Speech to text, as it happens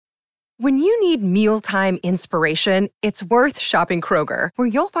When you need mealtime inspiration, it's worth shopping Kroger, where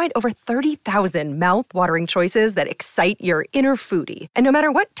you'll find over 30,000 mouth-watering choices that excite your inner foodie. And no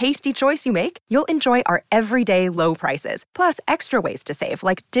matter what tasty choice you make, you'll enjoy our everyday low prices, plus extra ways to save,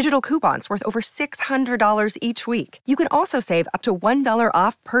 like digital coupons worth over $600 each week. You can also save up to $1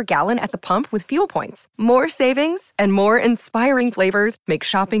 off per gallon at the pump with fuel points. More savings and more inspiring flavors make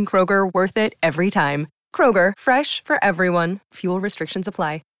shopping Kroger worth it every time. Kroger, fresh for everyone. Fuel restrictions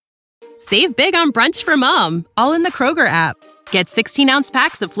apply. Save big on brunch for mom, all in the Kroger app. Get 16-ounce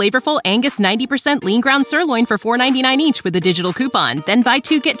packs of flavorful Angus 90% lean ground sirloin for $4.99 each with a digital coupon. Then buy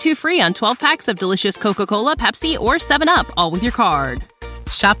 2, get 2 free on 12 packs of delicious Coca-Cola, Pepsi, or 7-Up, all with your card.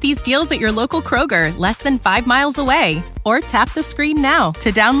 Shop these deals at your local Kroger, less than 5 miles away. Or tap the screen now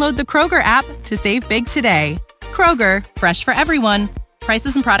to download the Kroger app to save big today. Kroger, fresh for everyone.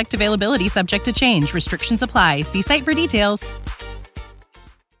 Prices and product availability subject to change. Restrictions apply. See site for details.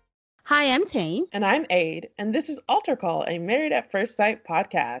 Hi, I'm Tane. And I'm Aid, and this is Altar Call, a Married at First Sight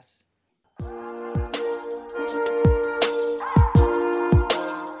podcast.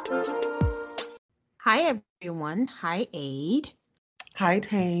 Hi, everyone. Hi, Aid. Hi,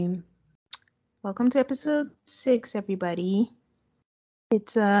 Tane. Welcome to episode 6, everybody.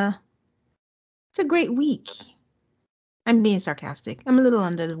 It's a great week. I'm being sarcastic. I'm a little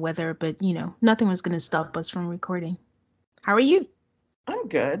under the weather, but, nothing was going to stop us from recording. How are you? I'm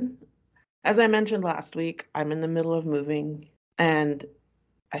good. As I mentioned last week, I'm in the middle of moving, and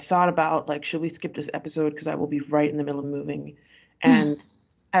I thought about, should we skip this episode because I will be right in the middle of moving. And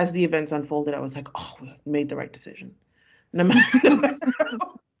as the events unfolded, I was like, oh, we made the right decision. No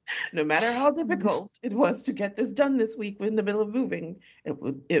matter how difficult it was to get this done this week in the middle of moving,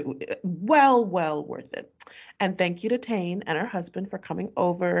 it well worth it. And thank you to Tane and her husband for coming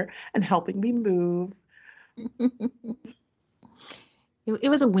over and helping me move. It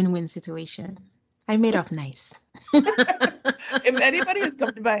was a win-win situation. I made off nice. If anybody has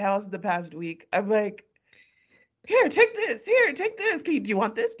come to my house in the past week, I'm like, here, take this. Here, take this. Do you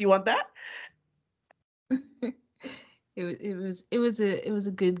want this? Do you want that? It was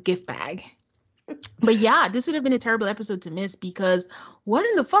a good gift bag. But yeah, this would have been a terrible episode to miss because what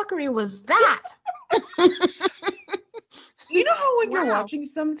in the fuckery was that? You know how when you're watching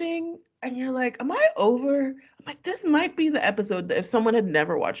something and you're like, am I over? I'm like, this might be the episode that if someone had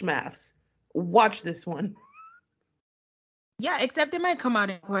never watched MAFS, watch this one. Yeah, except they might come out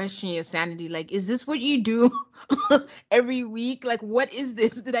and question your sanity. Like, is this what you do every week? Like, what is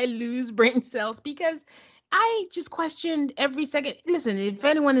this? Did I lose brain cells? Because I just questioned every second. Listen, if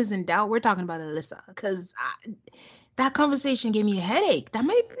anyone is in doubt, we're talking about Alyssa because that conversation gave me a headache. That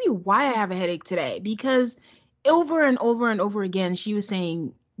might be why I have a headache today because over and over and over again, she was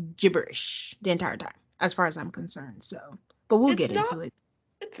saying gibberish the entire time, as far as I'm concerned. So, but we'll get into it.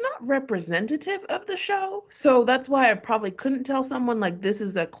 It's not representative of the show. So that's why I probably couldn't tell someone this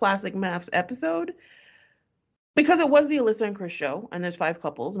is a classic MAFS episode. Because it was the Alyssa and Chris show, and there's 5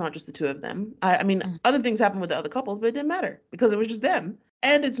 couples, not just the 2 of them. I mean, other things happened with the other couples, but it didn't matter because it was just them.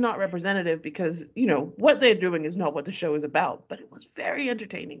 And it's not representative because, what they're doing is not what the show is about. But it was very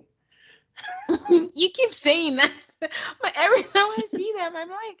entertaining. You keep saying that. But every time I see them, I'm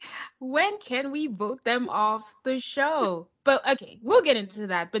like, when can we vote them off the show? But okay, we'll get into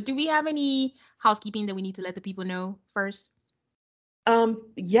that. But do we have any housekeeping that we need to let the people know first?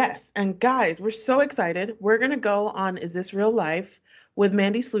 Yes. And guys, we're so excited. We're going to go on Is This Real Life with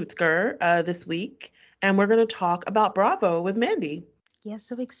Mandy Slutzker this week. And we're going to talk about Bravo with Mandy. Yeah,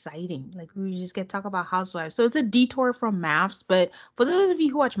 so exciting. We just get to talk about Housewives. So it's a detour from MAFS. But for those of you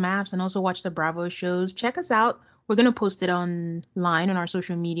who watch MAFS and also watch the Bravo shows, check us out. We're going to post it online on our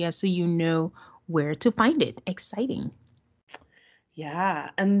social media so you know where to find it. Exciting. Yeah.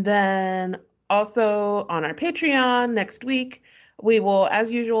 And then also on our Patreon next week, we will,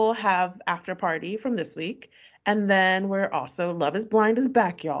 as usual, have After Party from this week. And then we're also, Love is Blind is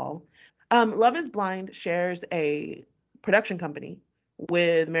back, y'all. Love is Blind shares a production company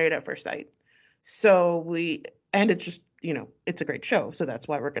with Married at First Sight. And it's just, it's a great show. So that's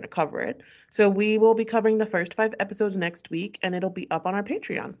why we're going to cover it. So we will be covering the first 5 episodes next week, and it'll be up on our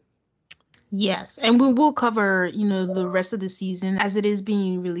Patreon. Yes, and we will cover, the rest of the season as it is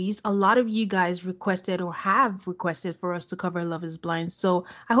being released. A lot of you guys requested or have requested for us to cover Love is Blind. So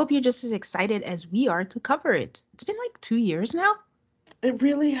I hope you're just as excited as we are to cover it. It's been 2 years now. It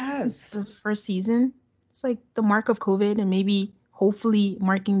really has. Since the first season. It's the mark of COVID and maybe hopefully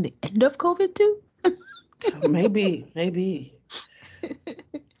marking the end of COVID too. Maybe.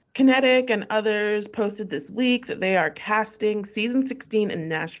 Kinetic and others posted this week that they are casting season 16 in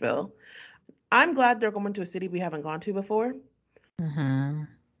Nashville. I'm glad they're going to a city we haven't gone to before. Mm-hmm.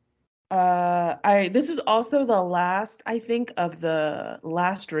 This is also the last, I think, of the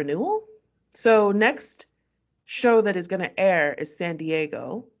last renewal. So next show that is going to air is San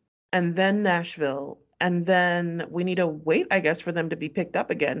Diego, and then Nashville, and then we need to wait, I guess, for them to be picked up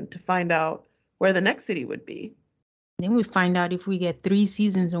again to find out where the next city would be. Then we find out if we get 3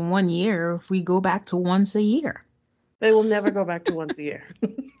 seasons in 1 year, or if we go back to once a year. They will never go back to once a year.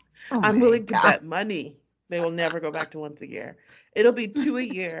 Oh I'm my willing to God. bet money they will never go back to once a year. It'll be 2 a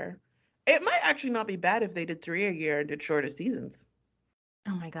year. It might actually not be bad if they did 3 a year and did shorter seasons.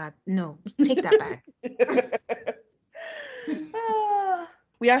 Oh my God. No, take that back.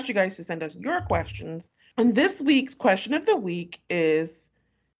 We asked you guys to send us your questions. And this week's question of the week is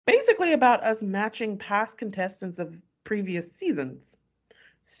basically about us matching past contestants of previous seasons.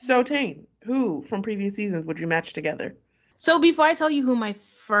 So, Tane, who from previous seasons would you match together? So before I tell you who my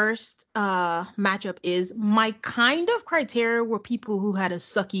first matchup is, my kind of criteria were people who had a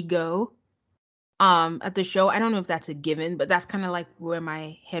sucky go at the show. I don't know if that's a given, but that's kind of like where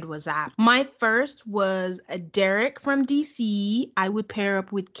my head was at. My first was a Derek from DC. I would pair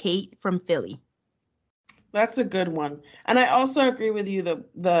up with Kate from Philly. That's a good one. And I also agree with you,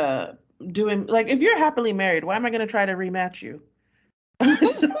 the doing, like, if you're happily married, why am I going to try to rematch you?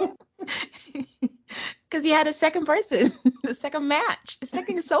 Because you had a second person, the second match, a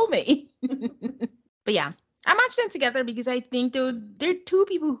second soulmate. But yeah, I matched them together because I think they're two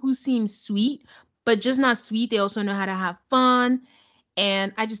people who seem sweet, but just not sweet. They also know how to have fun.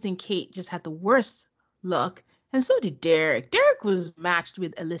 And I just think Kate just had the worst luck. And so did Derek. Derek was matched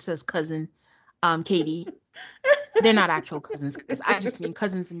with Alyssa's cousin, Katie. They're not actual cousins, because I just mean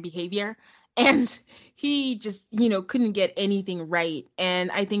cousins in behavior. And he just, couldn't get anything right. And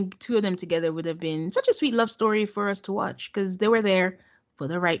I think two of them together would have been such a sweet love story for us to watch, because they were there for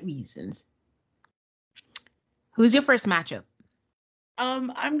the right reasons. Who's your first matchup?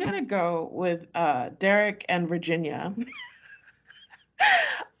 I'm gonna go with Derek and Virginia.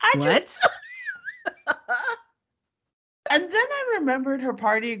 And then I remembered her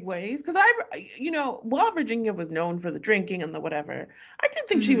partying ways, because while Virginia was known for the drinking and the whatever, I just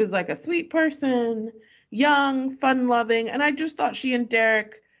think she was like a sweet person, young, fun-loving, and I just thought she and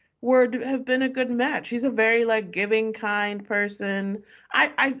Derek would have been a good match. She's a very like giving, kind person.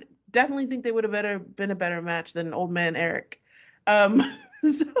 I definitely think they would have been a better match than old man Eric.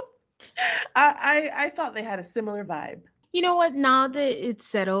 So I thought they had a similar vibe. You know what? Now that it's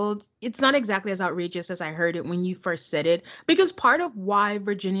settled, it's not exactly as outrageous as I heard it when you first said it, because part of why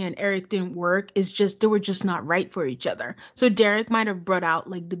Virginia and Eric didn't work is just they were just not right for each other. So Derek might have brought out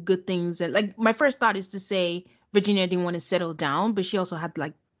like the good things, and like my first thought is to say Virginia didn't want to settle down, but she also had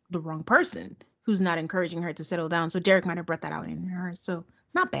like the wrong person who's not encouraging her to settle down. So Derek might have brought that out in her. So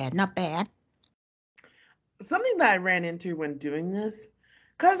not bad, not bad. Something that I ran into when doing this,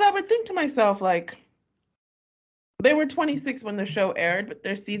 because I would think to myself, like, they were 26 when the show aired, but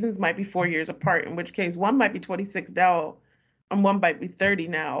their seasons might be 4 years apart, in which case one might be 26 now and one might be 30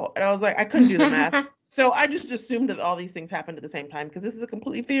 now. And I was like, I couldn't do the math. So I just assumed that all these things happened at the same time, because this is a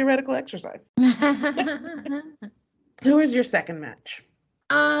completely theoretical exercise. Who is your second match?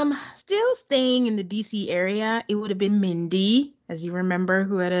 Still staying in the DC area, it would have been Mindy, as you remember,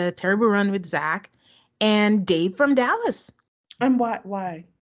 who had a terrible run with Zach, and Dave from Dallas. And why?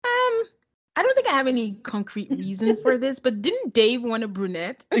 I don't think I have any concrete reason for this, but didn't Dave want a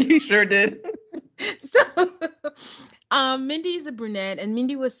brunette? He sure did. So, Mindy's a brunette, and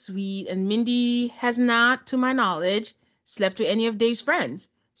Mindy was sweet, and Mindy has not, to my knowledge, slept with any of Dave's friends.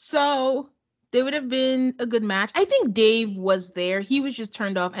 So they would have been a good match. I think Dave was there. He was just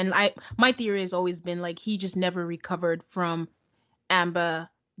turned off, and my theory has always been like he just never recovered from Amber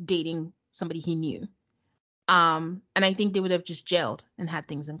dating somebody he knew. And I think they would have just gelled and had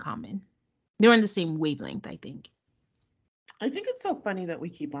things in common. They're on the same wavelength, I think. I think it's so funny that we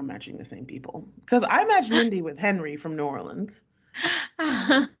keep on matching the same people. Because I matched Mindy with Henry from New Orleans.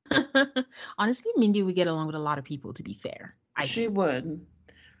 Honestly, Mindy would get along with a lot of people, to be fair. She would.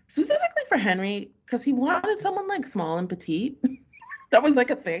 Specifically for Henry, because he wanted someone like small and petite. That was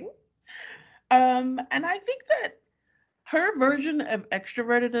like a thing. And I think that her version of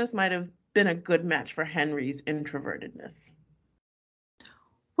extrovertedness might have been a good match for Henry's introvertedness.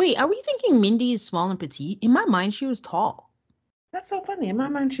 Wait, are we thinking Mindy is small and petite? In my mind, she was tall. That's so funny. In my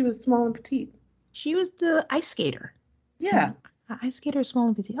mind, she was small and petite. She was the ice skater. Yeah. Ice skater, small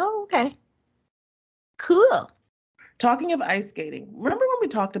and petite. Oh, okay. Cool. Talking of ice skating, remember when we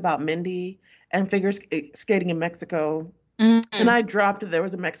talked about Mindy and figure skating in Mexico? Mm-hmm. And I dropped that there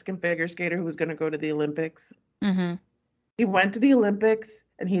was a Mexican figure skater who was going to go to the Olympics. Mm-hmm. He went to the Olympics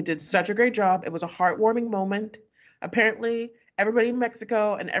and he did such a great job. It was a heartwarming moment. Apparently, everybody in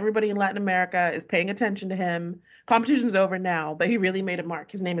Mexico and everybody in Latin America is paying attention to him. Competition's over now, but he really made a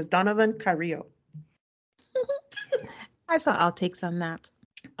mark. His name is Donovan Carrillo. I saw outtakes on that.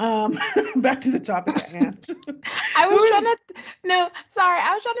 Back to the topic at hand. I was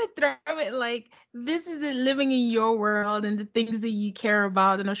trying to throw it like, this is it, living in your world and the things that you care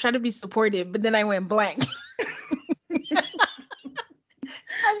about, and I was trying to be supportive, but then I went blank.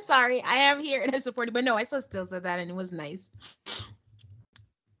 I'm sorry, I am here and I'm supportive, but no, I still said that and it was nice.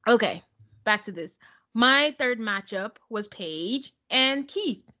 Okay, back to this. My third matchup was Paige and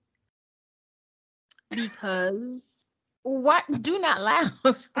Keith. Because what? Do not laugh.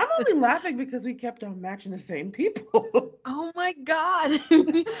 I'm only laughing because we kept on matching the same people. Oh my God.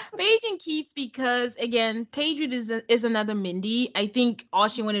 Paige and Keith, because again, Paige is another Mindy. I think all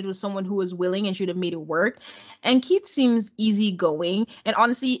she wanted was someone who was willing and should have made it work. And Keith seems easygoing. And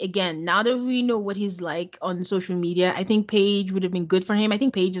honestly, again, now that we know what he's like on social media, I think Paige would have been good for him. I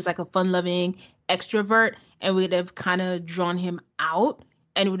think Paige is like a fun-loving extrovert and would have kind of drawn him out.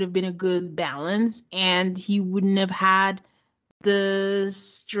 And it would have been a good balance, and he wouldn't have had the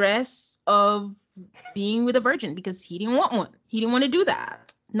stress of being with a virgin because he didn't want one. He didn't want to do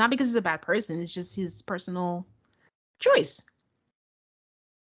that. Not because he's a bad person. It's just his personal choice.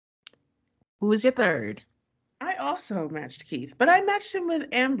 Who was your third? I also matched Keith, but I matched him with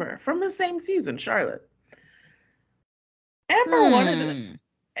Amber from the same season, Charlotte. Amber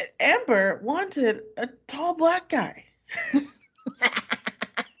wanted a tall black guy.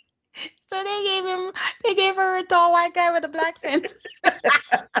 So they gave her a tall white guy with a black sense.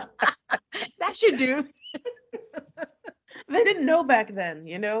 That should do. They didn't know back then,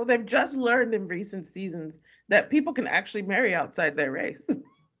 you know? They've just learned in recent seasons that people can actually marry outside their race.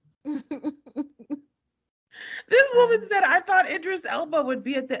 This woman said, I thought Idris Elba would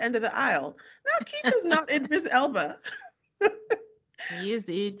be at the end of the aisle. No, Keith is not Idris Elba. He is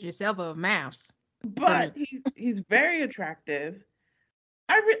the Idris Elba of maths. But he's very attractive.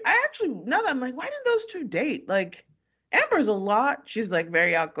 I actually, now that I'm like, why didn't those two date? Like, Amber's a lot. She's like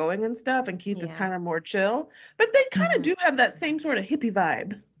very outgoing and stuff, and Keith is kind of more chill. But they kind of do have that same sort of hippie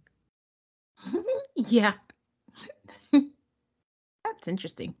vibe. Yeah. That's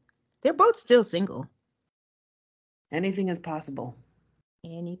interesting. They're both still single. Anything is possible.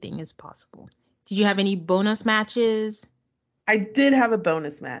 Anything is possible. Did you have any bonus matches? I did have a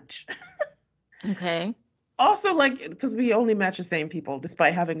bonus match. Okay. Also, like, because we only match the same people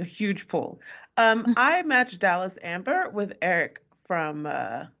despite having a huge pool. I matched Dallas Amber with Eric from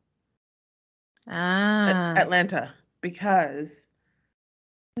Atlanta because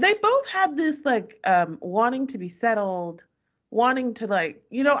they both had this like wanting to be settled, wanting to like,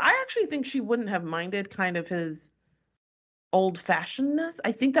 you know, I actually think she wouldn't have minded kind of his old-fashionedness.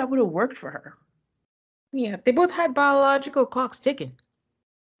 I think that would have worked for her. Yeah, they both had biological clocks ticking.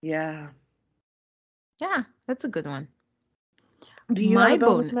 Yeah. Yeah, that's a good one. Do you have a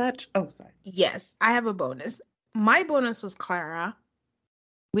bonus match? Oh, sorry. Yes, I have a bonus. My bonus was Clara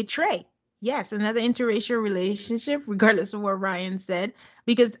with Trey. Yes, another interracial relationship, regardless of what Ryan said.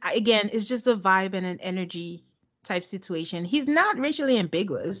 Because, again, it's just a vibe and an energy type situation. He's not racially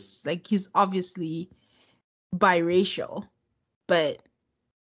ambiguous. Like, he's obviously biracial. But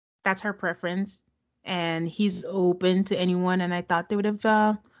that's her preference. And he's open to anyone. And I thought they would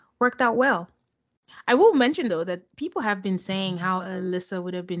have worked out well. I will mention, though, that people have been saying how Alyssa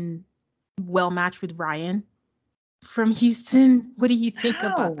would have been well matched with Ryan from Houston. What do you think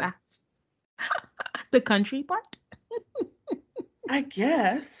about that? The country part? I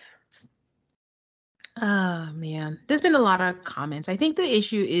guess. Oh, man. There's been a lot of comments. I think the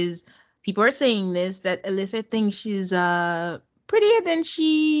issue is people are saying this, that Alyssa thinks she's prettier than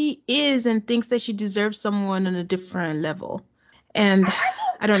she is and thinks that she deserves someone on a different level. And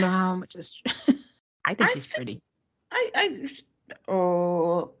I don't know how much is... I think she's pretty. I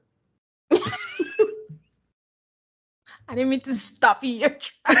didn't mean to stop you in your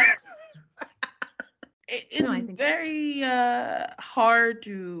tracks. It's very hard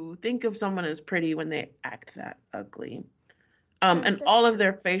to think of someone as pretty when they act that ugly. And all of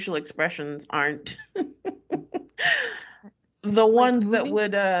their facial expressions aren't the ones that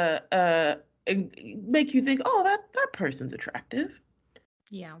would make you think, oh, that person's attractive.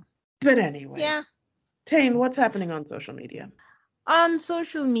 Yeah. But anyway. Yeah. Tane, what's happening on social media? On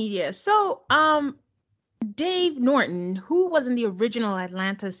social media. So, Dave Norton, who was in the original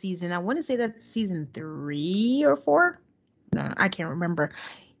Atlanta season, I want to say that's season 3 or 4. No, I can't remember.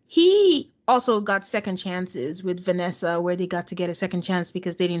 He also got second chances with Vanessa, where they got to get a second chance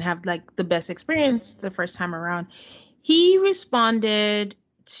because they didn't have like the best experience the first time around. He responded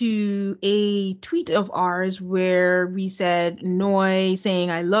to a tweet of ours where we said Noi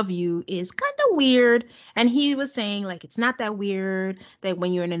saying I love you is kind of weird. And he was saying like it's not that weird, that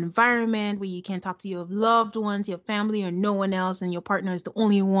when you're in an environment where you can't talk to your loved ones, your family, or no one else, and your partner is the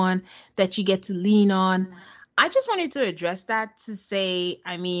only one that you get to lean on. I just wanted to address that to say,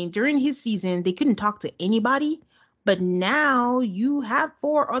 I mean, during his season, they couldn't talk to anybody. But now you have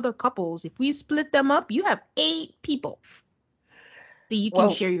four other couples. If we split them up, you have 8 people that you can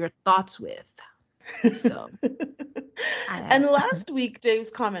share your thoughts with. So, and last week,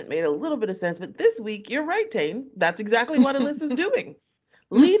 Dave's comment made a little bit of sense, but this week, you're right, Tane. That's exactly what Alyssa's doing,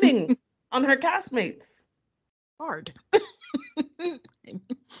 leaning on her castmates. Hard. She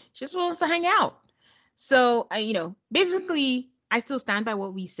just wants to hang out. So, basically, I still stand by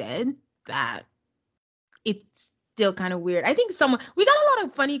what we said, that it's still kind of weird. I think we got a lot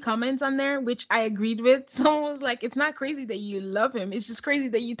of funny comments on there, which I agreed with. Someone was like, it's not crazy that you love him. It's just crazy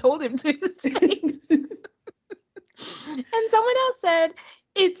that you told him to his face. And someone else said,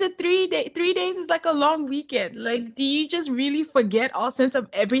 it's a 3-day, 3 days is like a long weekend. Like, do you just really forget all sense of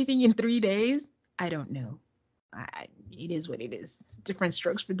everything in 3 days? I don't know. It is what it is. Different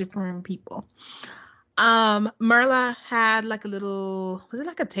strokes for different people. Marla had like was it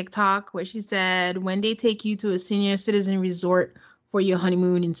like a TikTok where she said, when they take you to a senior citizen resort for your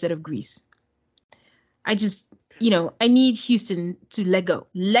honeymoon instead of Greece. I just, I need Houston to let go.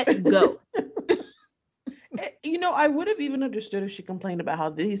 Let go. I would have even understood if she complained about how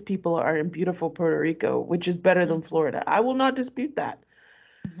these people are in beautiful Puerto Rico, which is better than Florida. I will not dispute that.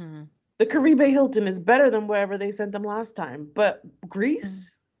 Mm-hmm. The Caribe Hilton is better than wherever they sent them last time. But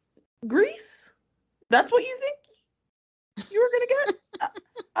Greece? That's what you think you were going to get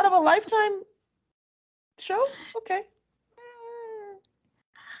out of a Lifetime show? Okay.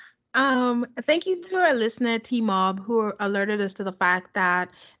 Thank you to our listener, T-Mob, who alerted us to the fact that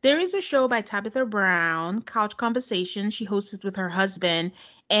there is a show by Tabitha Brown, Couch Conversation. She hosts it with her husband,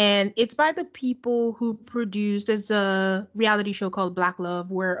 and it's by the people who produced, there's a reality show called Black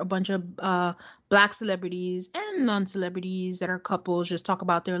Love, where a bunch of Black celebrities and non-celebrities that are couples just talk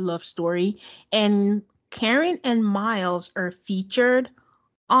about their love story. And Karen and Miles are featured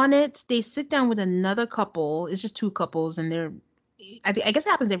on it. They sit down with another couple. It's just 2 couples, and I guess it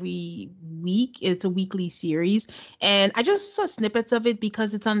happens every week. It's a weekly series. And I just saw snippets of it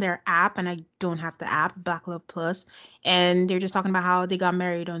because it's on their app and I don't have the app, Black Love Plus. And they're just talking about how they got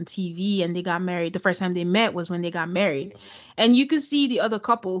married on TV, and they got married. The first time they met was when they got married. And you can see the other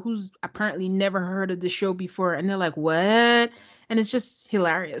couple who's apparently never heard of the show before. And they're like, what? And it's just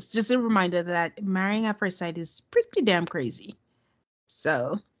hilarious. Just a reminder that marrying at first sight is pretty damn crazy.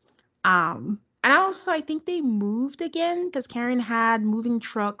 So, and also, I think they moved again because Karen had moving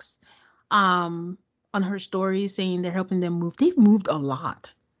trucks on her story saying they're helping them move. They've moved a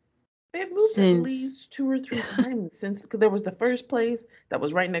lot. They've moved at least 2 or 3 times since, because there was the first place that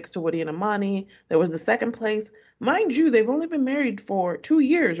was right next to Woody and Amani. There was the second place. Mind you, they've only been married for 2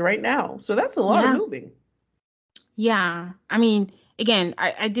 years right now. So that's a lot of moving. Yeah. I mean, again,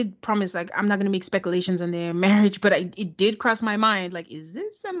 I did promise, like, I'm not going to make speculations on their marriage, but it did cross my mind, like, is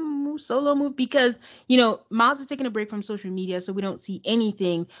this a solo move? Because, Miles is taking a break from social media, so we don't see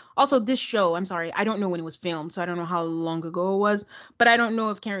anything. Also, this show, I'm sorry, I don't know when it was filmed, so I don't know how long ago it was, but I don't know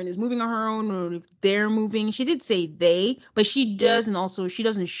if Karen is moving on her own or if they're moving. She did say they, but she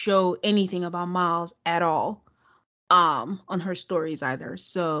doesn't show anything about Miles at all on her stories either.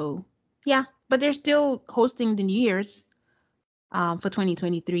 So, yeah, but they're still hosting the New Year's for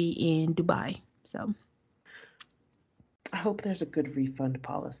 2023 in Dubai. So I hope there's a good refund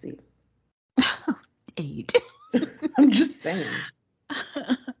policy. 8. I'm just saying.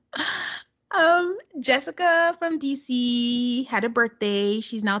 Jessica from DC had a birthday.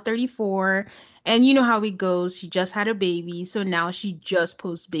 She's now 34. And you know how it goes. She just had a baby. So now she just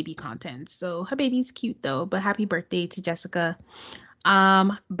posts baby content. So her baby's cute though. But happy birthday to Jessica.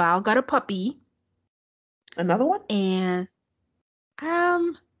 Bao got a puppy. Another one? And I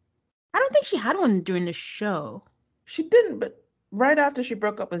don't think she had one during the show. She didn't, but right after she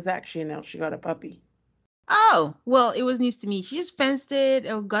broke up with Zach, she announced she got a puppy. Oh, well, it was news to me. She just fenced it,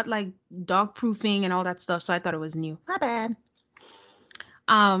 got like dog proofing and all that stuff, so I thought it was new. My bad.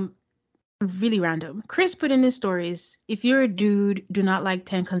 Really random. Chris put in his stories, if you're a dude, do not like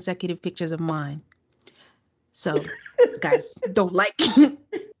 10 consecutive pictures of mine. So, guys, don't like 10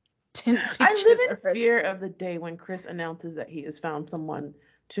 pictures. I live in fear of the day when Chris announces that he has found someone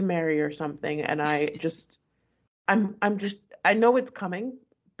to marry or something, and I know it's coming,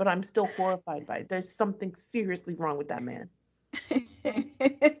 but I'm still horrified by it. There's something seriously wrong with that man.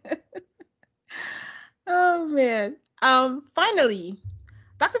 Oh man. Finally,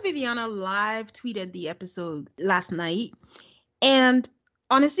 Dr. Viviana live tweeted the episode last night. And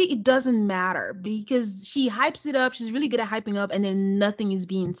honestly, it doesn't matter because she hypes it up. She's really good at hyping up, and then nothing is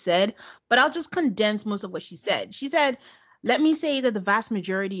being said. But I'll just condense most of what she said. She said, let me say that the vast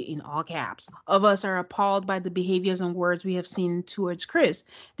majority, in all caps, of us are appalled by the behaviors and words we have seen towards Chris.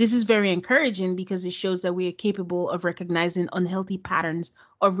 This is very encouraging because it shows that we are capable of recognizing unhealthy patterns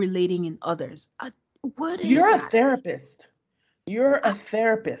of relating in others. What is You're that? a therapist. You're a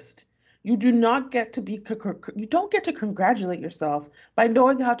therapist. You do not get to you don't get to congratulate yourself by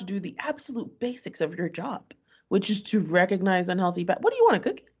knowing how to do the absolute basics of your job, which is to recognize unhealthy patterns. What do you want to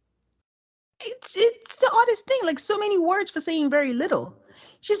cook? It's the oddest thing, like so many words for saying very little.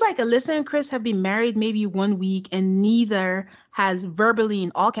 She's like, Alyssa and Chris have been married maybe 1 week and neither has verbally,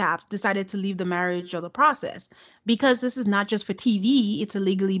 in all caps, decided to leave the marriage or the process. Because this is not just for TV, it's a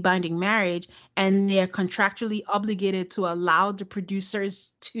legally binding marriage and they're contractually obligated to allow the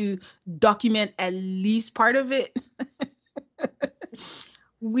producers to document at least part of it.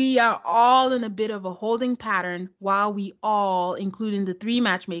 We are all in a bit of a holding pattern while we all, including the 3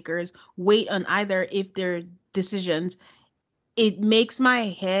 matchmakers, wait on either if their decisions. It makes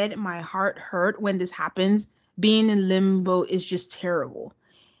my heart hurt when this happens. Being in limbo is just terrible.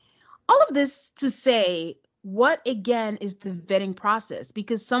 All of this to say, what again is the vetting process?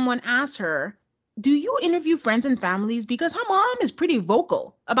 Because someone asked her, do you interview friends and families? Because her mom is pretty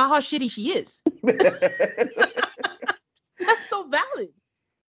vocal about how shitty she is. That's so valid.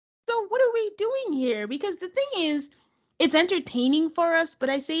 So what are we doing here? Because the thing is, it's entertaining for us, but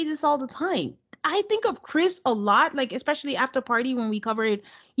I say this all the time. I think of Chris a lot, like especially after party when we cover it,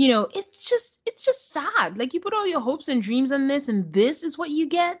 it's just sad. Like you put all your hopes and dreams on this and this is what you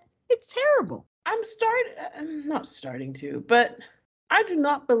get. It's terrible. I'm not starting to, but I do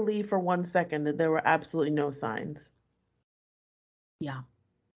not believe for 1 second that there were absolutely no signs. Yeah.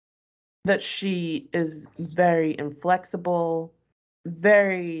 That she is very inflexible,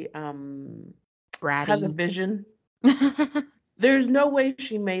 very bratty, has a vision. There's no way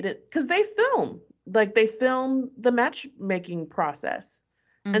she made it because they film the matchmaking process.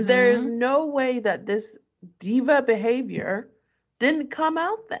 Mm-hmm. And there is no way that this diva behavior didn't come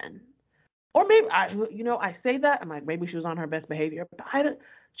out then. Or maybe I say that I'm like, maybe she was on her best behavior, but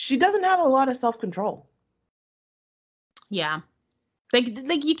she doesn't have a lot of self-control. Yeah.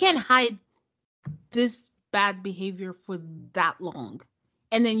 Like you can't hide this bad behavior for that long.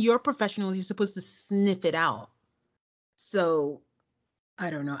 And then you're professionals, you're supposed to sniff it out. So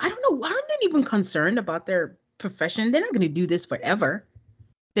I don't know. Aren't they even concerned about their profession? They're not going to do this forever.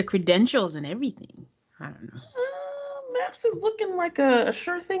 The credentials and everything. I don't know. Maps is looking like a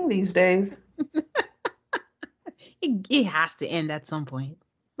sure thing these days. It has to end at some point.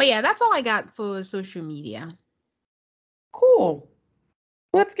 But yeah, that's all I got for social media. Cool.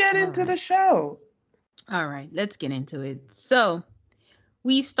 Let's get into the show. All right, let's get into it. So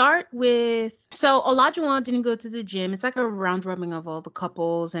we start with, Olajuwon didn't go to the gym. It's like a round robin of all the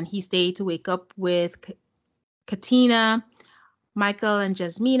couples, and he stayed to wake up with Katina, Michael, and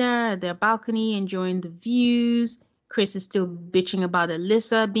Jasmina at their balcony enjoying the views. Chris is still bitching about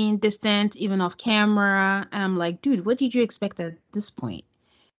Alyssa being distant, even off camera. And I'm like, dude, what did you expect at this point?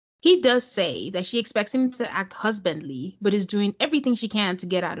 He does say that she expects him to act husbandly, but is doing everything she can to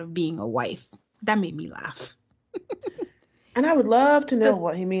get out of being a wife. That made me laugh. And I would love to know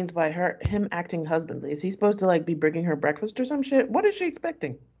what he means by him acting husbandly. Is he supposed to be bringing her breakfast or some shit? What is she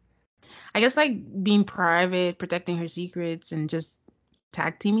expecting? I guess being private, protecting her secrets, and just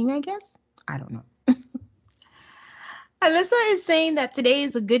tag teaming, I guess. I don't know. Alyssa is saying that today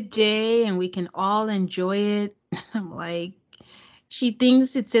is a good day and we can all enjoy it. I'm like, she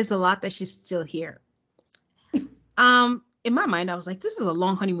thinks it says a lot that she's still here. In my mind, I was like, this is a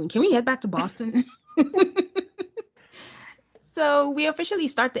long honeymoon. Can we head back to Boston? So we officially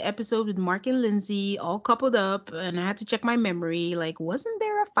start the episode with Mark and Lindsay all coupled up, and I had to check my memory. Wasn't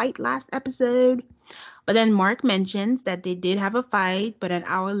there a fight last episode? But then Mark mentions that they did have a fight, but an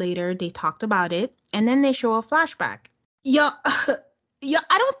hour later they talked about it, and then they show a flashback. Yeah, I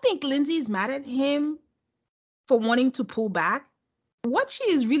don't think Lindsay's mad at him for wanting to pull back. What she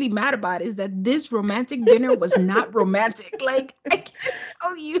is really mad about is that this romantic dinner was not romantic. I can't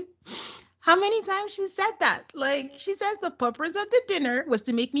tell you how many times she said that. She says the purpose of the dinner was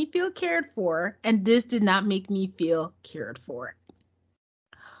to make me feel cared for, and this did not make me feel cared for.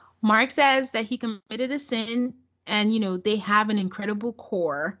 Mark says that he committed a sin, and, they have an incredible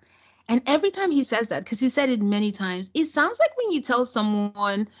core. And every time he says that, because he said it many times, it sounds like when you tell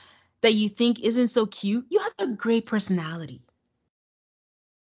someone that you think isn't so cute, you have a great personality.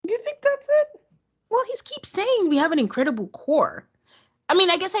 You think that's it? Well, he keeps saying we have an incredible core. I mean,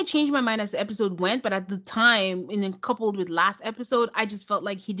 I guess I changed my mind as the episode went, but at the time, and then coupled with last episode, I just felt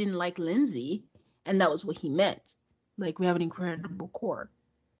like he didn't like Lindsay, and that was what he meant. Like, we have an incredible core.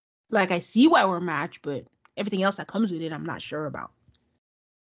 Like, I see why we're matched, but everything else that comes with it, I'm not sure about.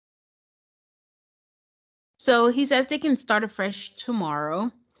 So he says they can start afresh tomorrow.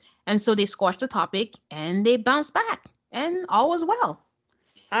 And so they squashed the topic and they bounced back, and all was well.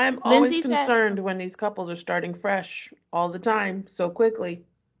 I'm always concerned when these couples are starting fresh all the time so quickly.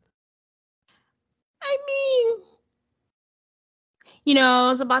 I mean, you know, I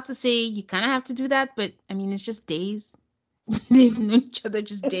was about to say you kind of have to do that, but I mean, it's just days. They've known each other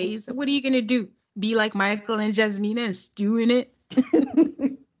just days. What are you going to do? Be like Michael and Jasmina and stew in it?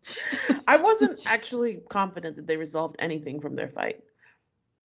 I wasn't actually confident that they resolved anything from their fight.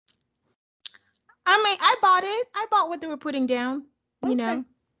 I mean, I bought it. I bought what they were putting down, you know.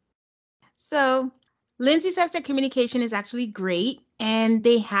 So Lindsay says their communication is actually great, and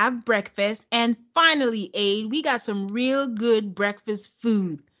they have breakfast. And finally, Aid, we got some real good breakfast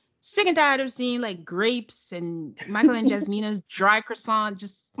food. Sick and tired of seeing like grapes and Michael and Jasmina's dry croissant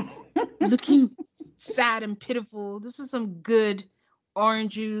just looking sad and pitiful. This is some good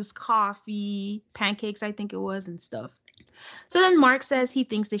orange juice, coffee, pancakes, I think it was, and stuff. So then Mark says he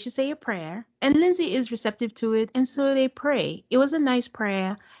thinks they should say a prayer, and Lindsay is receptive to it, and so they pray. It was a nice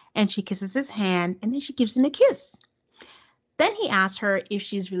prayer, and she kisses his hand, and then she gives him a kiss. Then he asks her if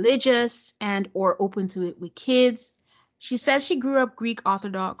she's religious and or open to it with kids. She says she grew up Greek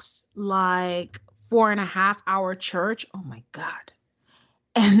Orthodox, like 4.5 hour church. Oh my God.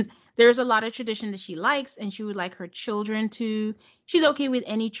 And there's a lot of tradition that she likes, and she would like her children to. She's okay with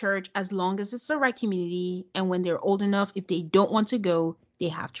any church as long as it's the right community. And when they're old enough, if they don't want to go, they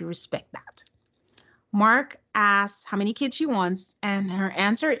have to respect that. Mark asks how many kids she wants, and her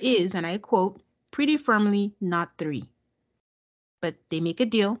answer is, and I quote, pretty firmly, not 3. But they make a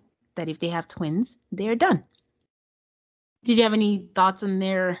deal that if they have twins, they're done. Did you have any thoughts on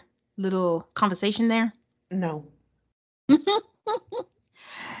their little conversation there? No.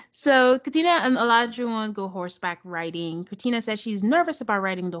 So Katina and Olajuwon go horseback riding. Katina says she's nervous about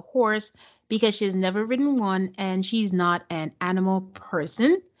riding the horse because she has never ridden one and she's not an animal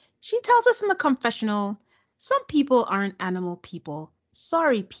person. She tells us in the confessional, some people aren't animal people.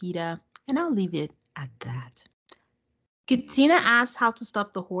 Sorry, Peter. And I'll leave it at that. Katina asks how to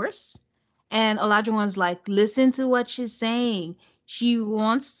stop the horse. And Olajuwon's like, listen to what she's saying. She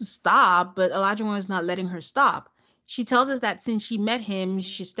wants to stop, but Olajuwon is not letting her stop. She tells us that since she met him,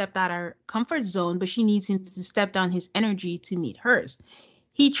 she stepped out of her comfort zone, but she needs him to step down his energy to meet hers.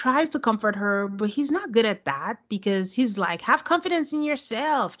 He tries to comfort her, but he's not good at that because he's like, have confidence in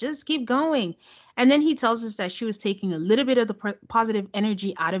yourself. Just keep going. And then he tells us that she was taking a little bit of the positive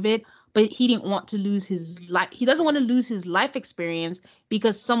energy out of it, but he didn't want to lose his life. He doesn't want to lose his life experience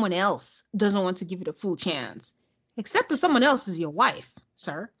because someone else doesn't want to give it a full chance. Except that someone else is your wife,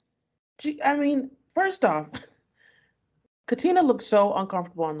 sir. I mean, first off, Katina looked so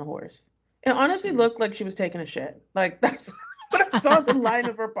uncomfortable on the horse. It honestly looked like she was taking a shit. Like, that's when I saw the line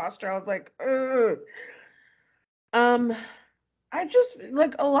of her posture, I was like, ugh. I just,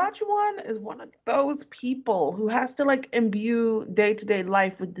 like, Olajuwon is one of those people who has to, like, imbue day-to-day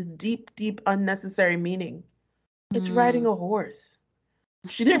life with this deep, deep, unnecessary meaning. It's riding a horse.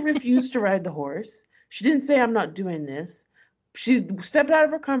 She didn't refuse to ride the horse. She didn't say, I'm not doing this. She stepped out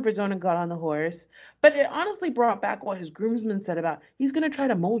of her comfort zone and got on the horse. But it honestly brought back what his groomsman said about, he's going to try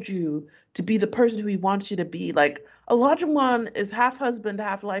to mold you to be the person who he wants you to be. Like, Olajuwon is half husband,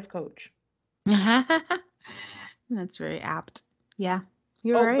 half life coach. That's very apt. Yeah,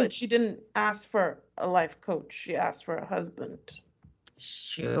 you're right. But she didn't ask for a life coach. She asked for a husband.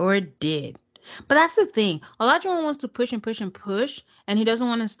 Sure did. But that's the thing. Olajuwon wants to push and push and push, and he doesn't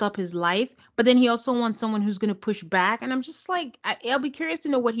want to stop his life. But then he also wants someone who's going to push back. And I'm just like, I'll be curious to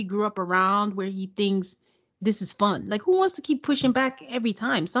know what he grew up around, where he thinks this is fun. Like, who wants to keep pushing back every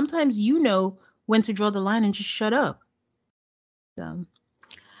time? Sometimes you know when to draw the line and just shut up. So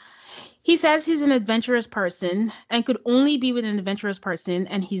he says he's an adventurous person and could only be with an adventurous person,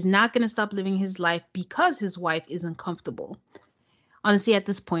 and he's not going to stop living his life because his wife isn't comfortable. Honestly, at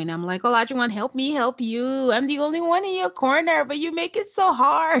this point, I'm like, Olajuwon, help me help you. I'm the only one in your corner, but you make it so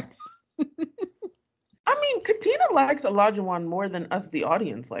hard. I mean, Katina likes Olajuwon more than us, the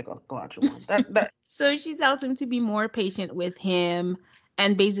audience, like Olajuwon. So she tells him to be more patient with him,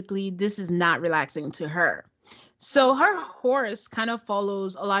 and basically, this is not relaxing to her. So her horse kind of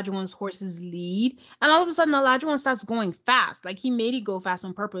follows Olajuwon's horse's lead. And all of a sudden, Olajuwon starts going fast. Like, he made it go fast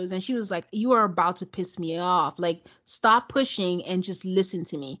on purpose. And she was like, you are about to piss me off. Like, stop pushing and just listen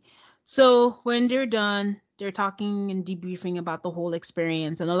to me. So when they're done, they're talking and debriefing about the whole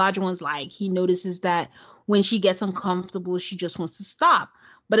experience. And Olajuwon's like, he notices that when she gets uncomfortable, she just wants to stop.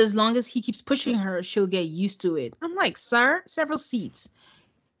 But as long as he keeps pushing her, she'll get used to it. I'm like, sir, several seats.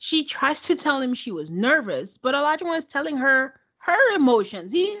 She tries to tell him she was nervous, but Olajuwon is telling her her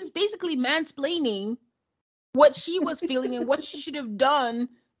emotions. He's basically mansplaining what she was feeling and what she should have done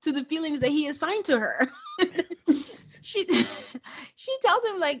to the feelings that he assigned to her. she she tells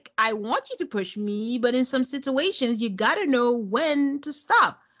him like, I want you to push me, but in some situations you gotta know when to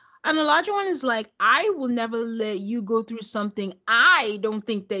stop. And Olajuwon is like, I will never let you go through something I don't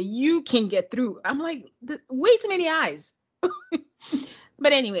think that you can get through. I'm like, way too many eyes.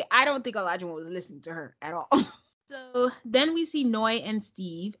 But anyway, I don't think Olajuwon was listening to her at all. So then we see Noi and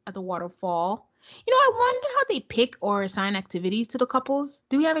Steve at the waterfall. I wonder how they pick or assign activities to the couples.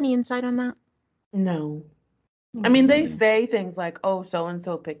 Do we have any insight on that? No. I mean, they say things like, oh,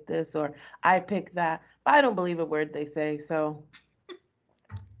 so-and-so picked this, or I picked that, but I don't believe a word they say, so.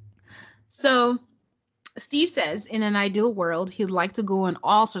 So Steve says in an ideal world, he'd like to go on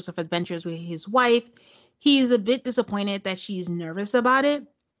all sorts of adventures with his wife. He's a bit disappointed that she's nervous about it.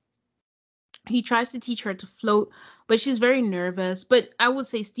 He tries to teach her to float, but she's very nervous. But I would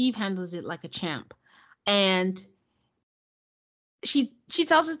say Steve handles it like a champ. And she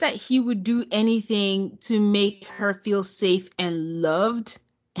tells us that he would do anything to make her feel safe and loved.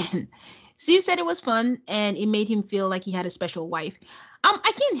 And Steve said it was fun and it made him feel like he had a special wife.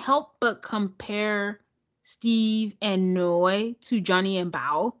 I can't help but compare Steve and Noi to Johnny and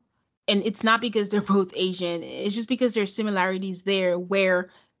Bao. And it's not because they're both Asian. It's just because there's similarities there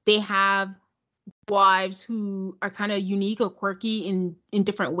where they have wives who are kind of unique or quirky in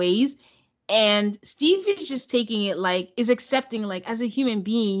different ways. And Steve is just taking it is accepting, as a human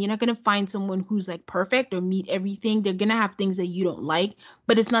being, you're not going to find someone who's perfect or meet everything. They're going to have things that you don't like,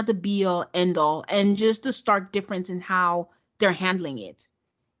 but it's not the be all end all. And just the stark difference in how they're handling it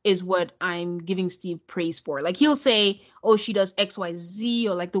is what I'm giving Steve praise for. He'll say, oh, she does X, Y, Z,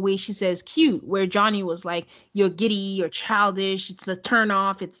 or the way she says cute, where Johnny was like, you're giddy, you're childish, it's the turn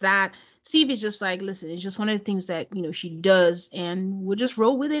off, it's that. Steve is just like, listen, it's just one of the things that, she does, and we'll just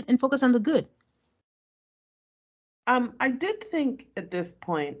roll with it and focus on the good. I did think at this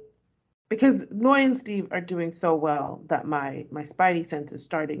point, because Noi and Steve are doing so well that my spidey sense is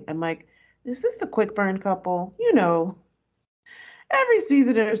starting. I'm like, is this the quick burn couple? Every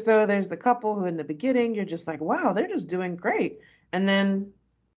season or so, there's the couple who in the beginning, you're just like, wow, they're just doing great. And then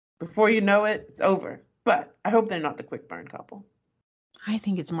before you know it, it's over. But I hope they're not the quick burn couple. I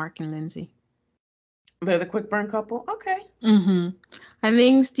think it's Mark and Lindsay. They're the quick burn couple? Okay. Mm-hmm. I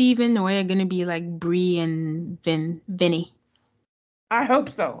think Steve and Noi are going to be like Bree and Vinny. I hope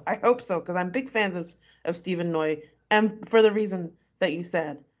so, because I'm big fans of Steve and Noi. And for the reason that you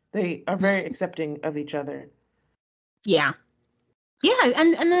said, they are very accepting of each other. Yeah. Yeah,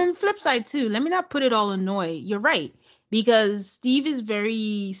 and then flip side too. Let me not put it all on Noi. You're right. Because Steve is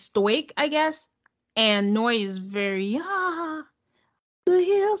very stoic, I guess. And Noi is very, the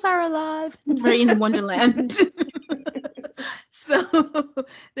hills are alive. Very in Wonderland. So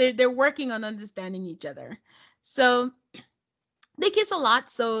they're working on understanding each other. So they kiss a lot.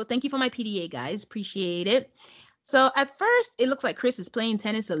 So thank you for my PDA, guys. Appreciate it. So at first, it looks like Chris is playing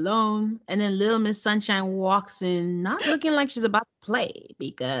tennis alone. And then Little Miss Sunshine walks in, not looking like she's about to play,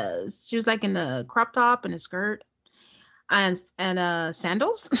 because she was in a crop top and a skirt and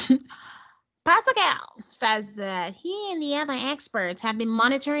sandals. Pascal says that he and the other experts have been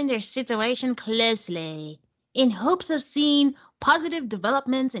monitoring their situation closely in hopes of seeing positive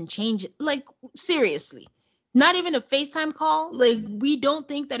developments and change. Seriously, not even a FaceTime call. We don't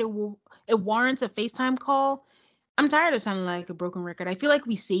think that it warrants a FaceTime call. I'm tired of sounding like a broken record. I feel like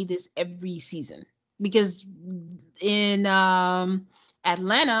we say this every season because in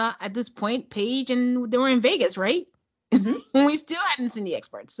Atlanta at this point, Paige and they were in Vegas, right? Mm-hmm. We still hadn't seen the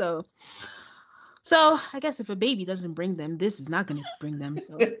experts. So I guess if a baby doesn't bring them, this is not going to bring them.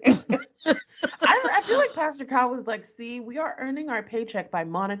 So I feel like Pastor Kyle was like, see, we are earning our paycheck by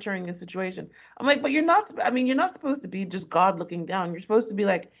monitoring the situation. I'm like, but you're not supposed to be just God looking down. You're supposed to be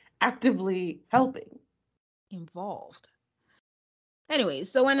actively helping. Involved. Anyway,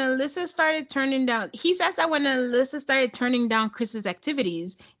 so when Alyssa started turning down, he says that when Alyssa started turning down Chris's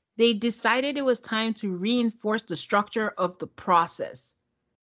activities, they decided it was time to reinforce the structure of the process.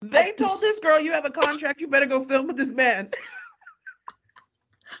 They told this girl, you have a contract, you better go film with this man.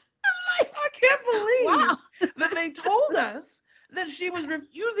 I'm like, I can't believe that they told us that she was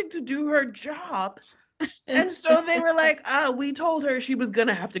refusing to do her job. And so they were like, we told her she was going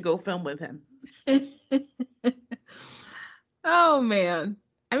to have to go film with him. Oh, man.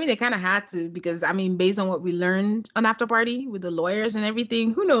 I mean, they kind of had to because, I mean, based on what we learned on After Party with the lawyers and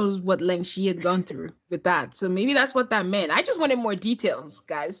everything, who knows what length she had gone through with that. So maybe that's what that meant. I just wanted more details,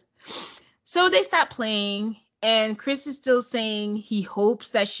 guys. So they start playing, and Chris is still saying he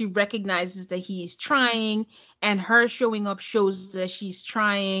hopes that she recognizes that he's trying, and her showing up shows that she's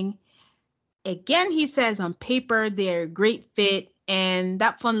trying. Again, he says on paper they're a great fit, and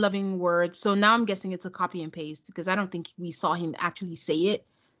that fun-loving word. So now I'm guessing it's a copy and paste because I don't think we saw him actually say it.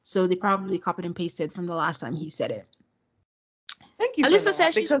 So they probably copied and pasted from the last time he said it. Thank you. Alyssa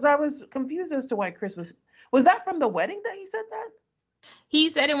says because I was confused as to why Chris was that from the wedding that he said that? He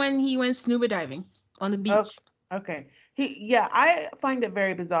said it when he went scuba diving on the beach. Oh, okay. I find it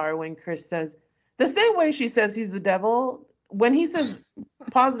very bizarre when Chris says the same way she says he's the devil. When he says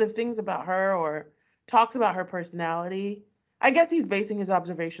positive things about her or talks about her personality, I guess he's basing his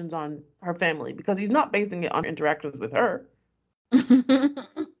observations on her family because he's not basing it on interactions with her.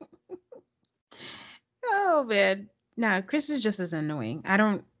 Oh man, no, Chris is just as annoying.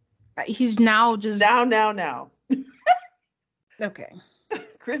 He's now just now. Okay.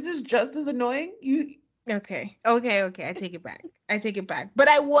 Chris is just as annoying. Okay. I take it back. But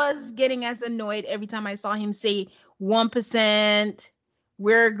I was getting as annoyed every time I saw him say 1%,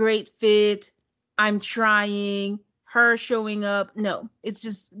 we're a great fit, I'm trying, her showing up. No, it's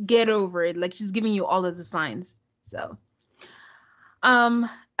just get over it. Like she's giving you all of the signs. So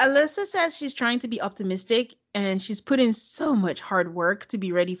Alyssa says she's trying to be optimistic and she's put in so much hard work to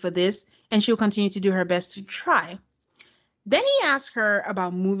be ready for this, and she'll continue to do her best to try. Then he asks her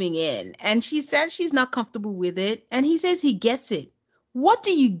about moving in, and she says she's not comfortable with it, and he says he gets it. What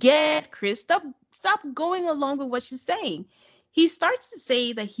do you get, Chris? Stop going along with what she's saying. He starts to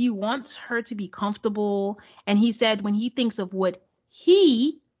say that he wants her to be comfortable, and he said when he thinks of what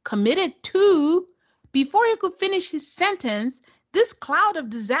he committed to, before he could finish his sentence, this cloud of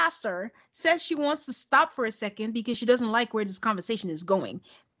disaster says she wants to stop for a second because she doesn't like where this conversation is going.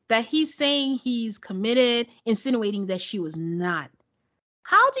 That he's saying he's committed, insinuating that she was not.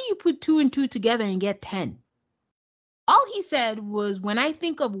 How do you put 2 and 2 together and get 10? All he said was, when I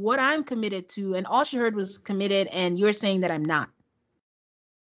think of what I'm committed to, and all she heard was committed, and you're saying that I'm not.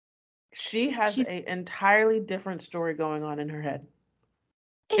 She's an entirely different story going on in her head.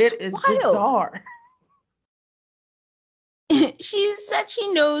 It is wild. Bizarre. She said she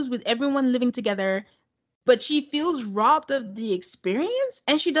knows with everyone living together, but she feels robbed of the experience,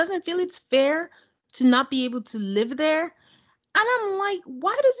 and she doesn't feel it's fair to not be able to live there. And I'm like,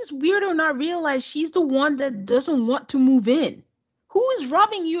 why does this weirdo not realize she's the one that doesn't want to move in? Who is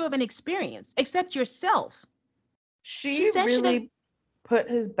robbing you of an experience except yourself? She really put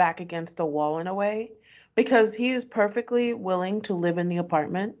his back against the wall in a way, because he is perfectly willing to live in the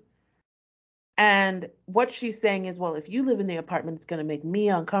apartment. And what she's saying is, well, if you live in the apartment, it's going to make me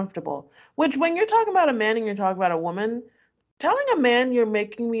uncomfortable. Which, when you're talking about a man and you're talking about a woman, telling a man you're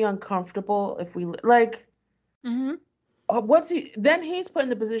making me uncomfortable if we like, then he's put in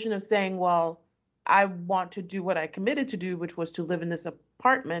the position of saying, well, I want to do what I committed to do, which was to live in this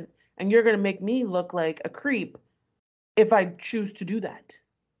apartment, and you're going to make me look like a creep if I choose to do that.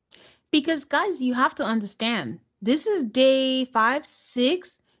 Because, guys, you have to understand, this is day 5,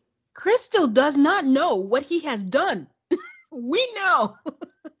 6. Chris still does not know what he has done. We know.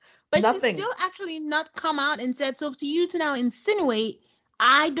 But Nothing. She's still actually not come out and said, so to you to now insinuate,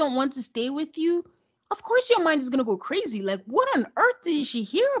 I don't want to stay with you, of course your mind is going to go crazy. Like, what on earth did she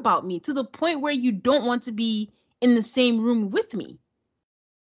hear about me to the point where you don't want to be in the same room with me?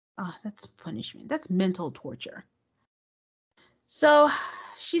 Oh, that's punishment. That's mental torture. So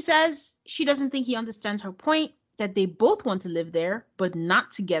she says she doesn't think he understands her point, that they both want to live there, but not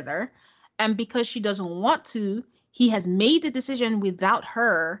together. And because she doesn't want to, he has made the decision without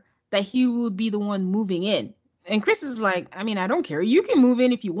her that he will be the one moving in. And Chris is like, I mean, I don't care. You can move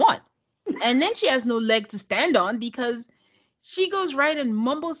in if you want. And then she has no leg to stand on because she goes right and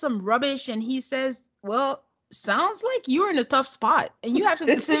mumbles some rubbish. And he says, well, sounds like you're in a tough spot and you have some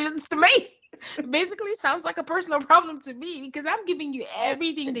decisions to make. Basically sounds like a personal problem to me because I'm giving you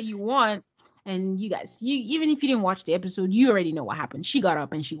everything that you want. And you guys, even if you didn't watch the episode, you already know what happened. She got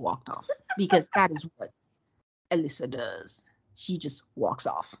up and she walked off because that is what Alyssa does. She just walks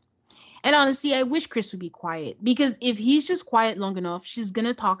off. And honestly, I wish Chris would be quiet, because if he's just quiet long enough, she's going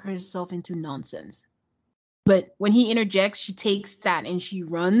to talk herself into nonsense. But when he interjects, she takes that and she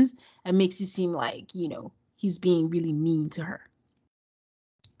runs and makes it seem like, he's being really mean to her.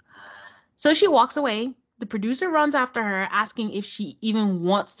 So she walks away. The producer runs after her, asking if she even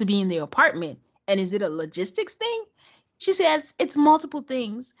wants to be in the apartment. And is it a logistics thing? She says it's multiple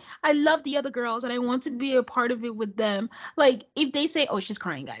things. I love the other girls and I want to be a part of it with them. Like if they say, oh, she's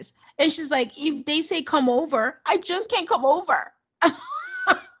crying, guys. And she's like, if they say come over, I just can't come over.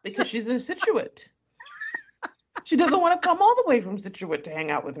 Because she's in Scituate. She doesn't want to come all the way from Scituate to hang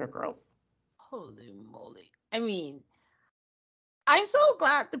out with her girls. Holy moly. I mean, I'm so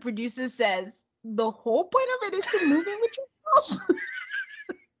glad the producer says the whole point of it is to move in with your girls.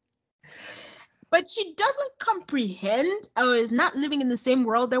 But she doesn't comprehend or is not living in the same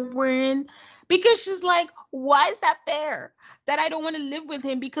world that we're in, because she's like, why is that fair? That I don't want to live with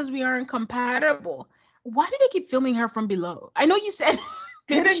him because we aren't compatible. Why do they keep filming her from below? I know you said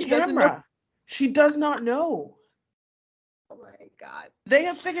hidden she camera. doesn't know. She does not know. Oh my God. They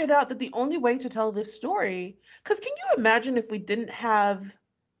have figured out that the only way to tell this story, because can you imagine if we didn't have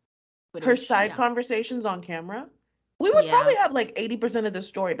her side conversations on camera? We would probably have like 80% of the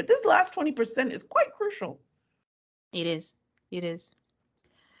story, but this last 20% is quite crucial. It is. It is.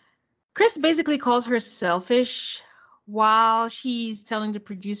 Chris basically calls her selfish while she's telling the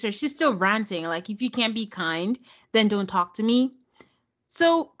producer. She's still ranting, like, if you can't be kind, then don't talk to me.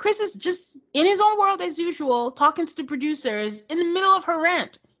 So Chris is just in his own world as usual, talking to the producers in the middle of her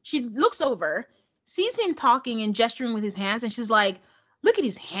rant. She looks over, sees him talking and gesturing with his hands, and she's like, look at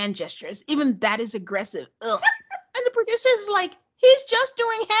his hand gestures. Even that is aggressive. Ugh. And the producer is like, he's just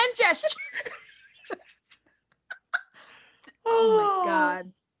doing hand gestures. Oh my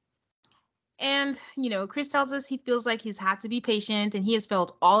God. And, Chris tells us he feels like he's had to be patient and he has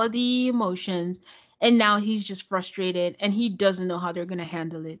felt all of the emotions. And now he's just frustrated and he doesn't know how they're going to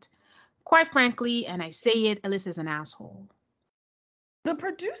handle it. Quite frankly, and I say it, Alyssa's an asshole. The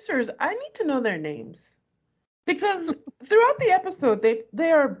producers, I need to know their names. Because throughout the episode,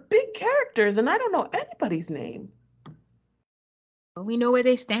 they are big characters and I don't know anybody's name. Well, we know where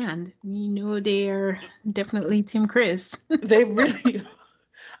they stand. We know they're definitely Team Chris. They really...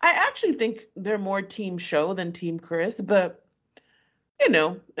 I actually think they're more Team Show than Team Chris, but,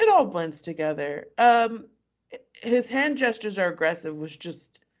 it all blends together. His hand gestures are aggressive was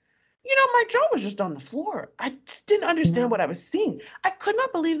just... my jaw was just on the floor. I just didn't understand what I was seeing. I could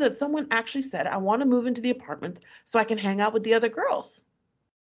not believe that someone actually said, I want to move into the apartment so I can hang out with the other girls.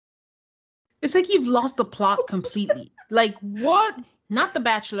 It's like you've lost the plot completely. Like, what? Not The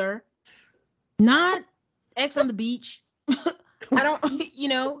Bachelor. Not X on the Beach. I don't,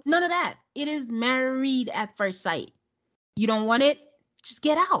 none of that. It is Married at First Sight. You don't want it? Just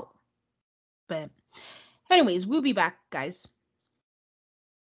get out. But anyways, we'll be back, guys.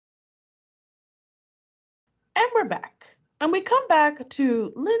 And we're back. And we come back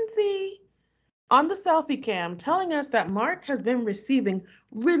to Lindsay on the selfie cam telling us that Mark has been receiving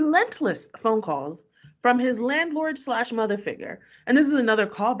relentless phone calls from his landlord/mother figure. And this is another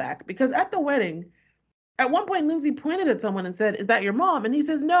callback because at the wedding, at one point, Lindsay pointed at someone and said, is that your mom? And he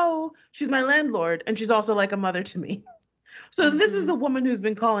says, no, she's my landlord. And she's also like a mother to me. So this is the woman who's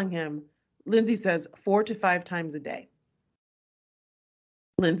been calling him, Lindsay says, 4 to 5 times a day.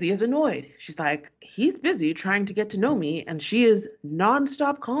 Lindsay is annoyed. She's like, he's busy trying to get to know me, and she is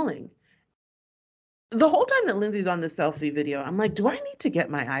nonstop calling. The whole time that Lindsay's on this selfie video, I'm like, do I need to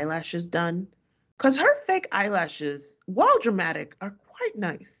get my eyelashes done? Because her fake eyelashes, while dramatic, are quite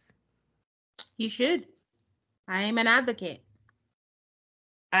nice. You should. I am an advocate.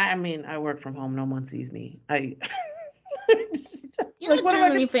 I mean, I work from home. No one sees me. You're not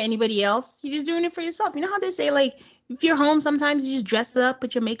doing it for anybody else. You're just doing it for yourself. You know how they say, like, if you're home, sometimes you just dress up,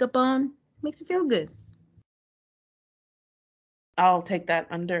 put your makeup on. Makes you feel good. I'll take that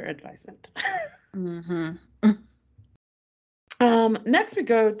under advisement. Next we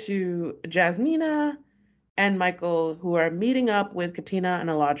go to Jasmina and Michael, who are meeting up with Katina and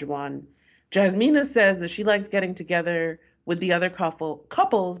Olajuwon. Jasmina says that she likes getting together with the other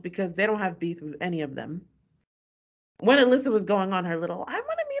couples because they don't have beef with any of them. When Alyssa was going on her little, I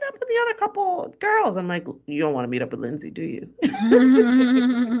want to meet up with the other couple girls, I'm like, you don't want to meet up with Lindsay, do you?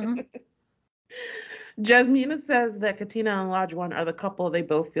 Jasmina says that Katina and Olajuwon are the couple they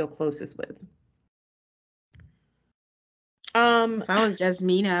both feel closest with. If I was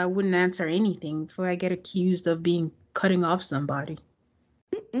Jasmina, I wouldn't answer anything before I get accused of cutting off somebody.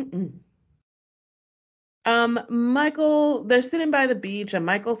 Michael, they're sitting by the beach and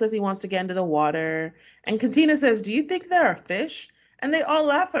Michael says he wants to get into the water. And Katina says, do you think there are fish? And they all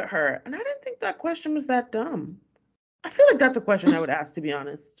laugh at her. And I didn't think that question was that dumb. I feel like that's a question I would ask, to be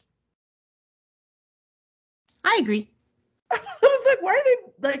honest. I agree. I was like, why are they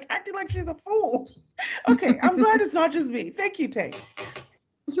like acting like she's a fool? Okay, I'm glad it's not just me. Thank you, Tay.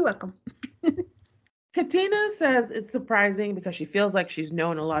 You're welcome. Katina says it's surprising because she feels like she's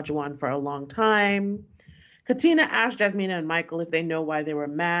known Olajuwon for a long time. Katina asked Jasmina and Michael if they know why they were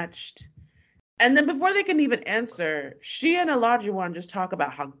matched. And then before they can even answer, she and Olajuwon just talk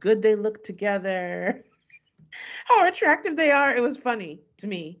about how good they look together, how attractive they are. It was funny to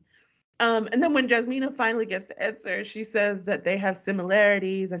me. And then when Jasmina finally gets to answer, she says that they have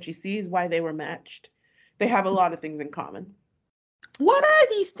similarities and she sees why they were matched. They have a lot of things in common. What are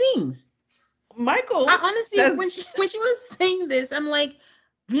these things? Michael, I honestly, says, when she was saying this, I'm like,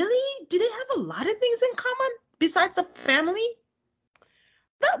 really? Do they have a lot of things in common besides the family?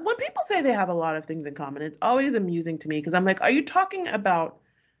 When people say they have a lot of things in common, it's always amusing to me because I'm like, are you talking about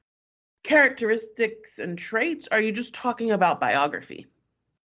characteristics and traits? Or are you just talking about biography?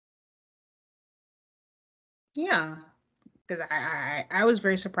 Yeah, because I was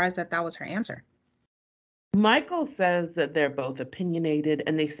very surprised that was her answer. Michael says that they're both opinionated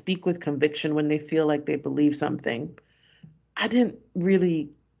and they speak with conviction when they feel like they believe something. I didn't really.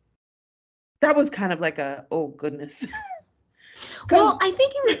 That was kind of like oh goodness. Well, I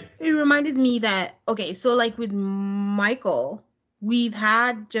think it reminded me that, okay, so like with Michael, we've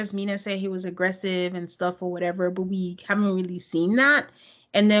had Jasmina say he was aggressive and stuff or whatever, but we haven't really seen that.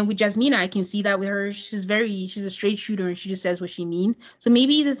 And then with Jasmina, I can see that with her. She's a straight shooter and she just says what she means. So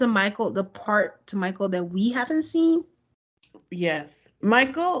maybe there's the part to Michael that we haven't seen. Yes.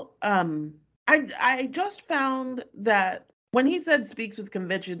 Michael, I just found that when he said speaks with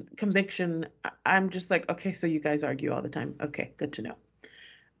conviction, I'm just like, okay, so you guys argue all the time. Okay, good to know.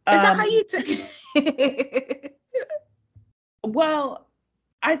 Is that how you took it? Well,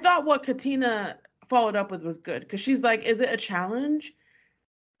 I thought what Katina followed up with was good because she's like, is it a challenge?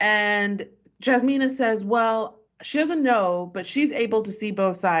 And Jasmina says, well, she doesn't know, but she's able to see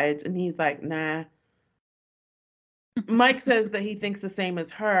both sides. And he's like, nah. Mike says that he thinks the same as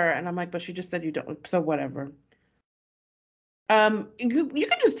her. And I'm like, but she just said you don't. So whatever. You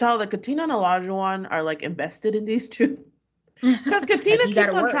can just tell that Katina and Olajuwon are like invested in these two. Because Katina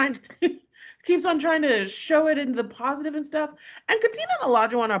keeps on trying to show it in the positive and stuff. And Katina and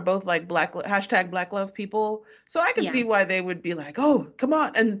Olajuwon are both like Black love people. So I can see why they would be like, oh, come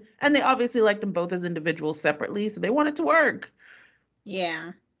on. And they obviously like them both as individuals separately. So they want it to work.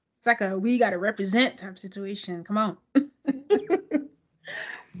 Yeah. It's like we got to represent type situation. Come on.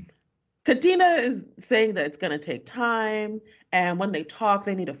 Katina is saying that it's going to take time. And when they talk,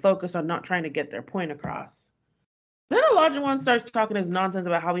 they need to focus on not trying to get their point across. Then Olajuwon starts talking his nonsense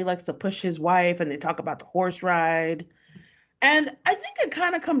about how he likes to push his wife, and they talk about the horse ride. And I think it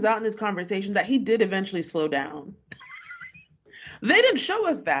kind of comes out in this conversation that he did eventually slow down. They didn't show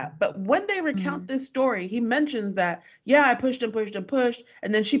us that, but when they recount this story, he mentions that, yeah, I pushed and pushed and pushed,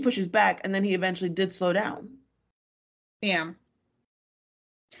 and then she pushes back, and then he eventually did slow down. Yeah.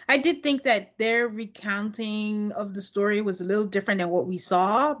 I did think that their recounting of the story was a little different than what we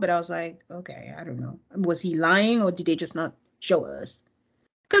saw, but I was like, okay, I don't know. Was he lying or did they just not show us?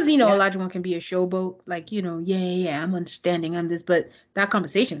 Because, Olajuwon can be a showboat, like, yeah, I'm understanding on this, but that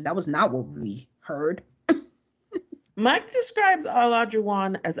conversation, that was not what we heard. Mike describes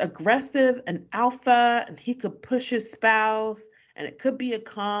Olajuwon as aggressive and alpha, and he could push his spouse, and it could be a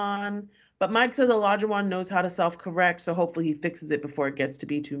con. But Mike says Olajuwon knows how to self-correct, so hopefully he fixes it before it gets to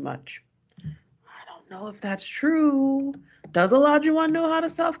be too much. I don't know if that's true. Does Olajuwon know how to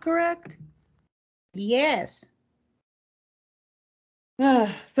self-correct? Yes.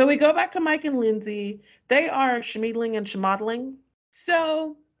 So we go back to Mike and Lindsay. They are schmeedling and schmodeling.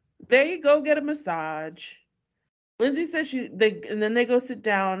 So they go get a massage. Lindsay says and then they go sit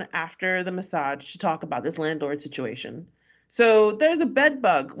down after the massage to talk about this landlord situation. So there's a bed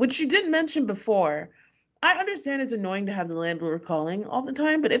bug, which you didn't mention before. I understand it's annoying to have the landlord calling all the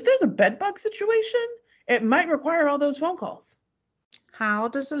time, but if there's a bed bug situation, it might require all those phone calls. How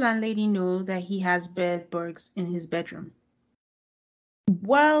does the landlady know that he has bed bugs in his bedroom?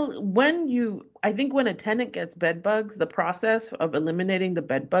 Well, I think when a tenant gets bed bugs, the process of eliminating the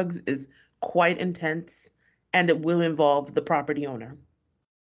bed bugs is quite intense, and it will involve the property owner.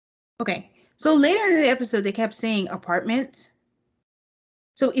 Okay. So later in the episode, they kept saying apartment.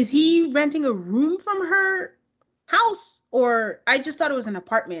 So is he renting a room from her house? Or I just thought it was an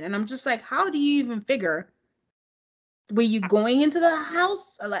apartment. And I'm just like, how do you even figure? Were you going into the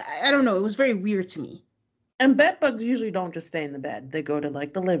house? Like, I don't know. It was very weird to me. And bed bugs usually don't just stay in the bed. They go to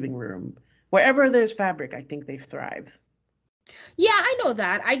like the living room. Wherever there's fabric, I think they thrive. Yeah, I know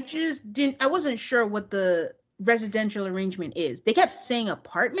that. I wasn't sure what the residential arrangement is. They kept saying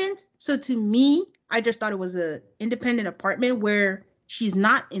apartment. So to me, I just thought it was an independent apartment where she's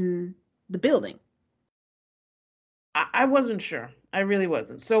not in the building. I wasn't sure. I really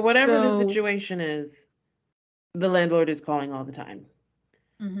wasn't. So whatever the situation is, the landlord is calling all the time.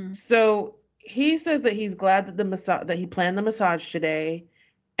 Mm-hmm. So he says that he's glad that that he planned the massage today,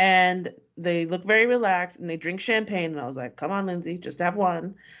 and they look very relaxed and they drink champagne. And I was like, come on, Lindsay, just have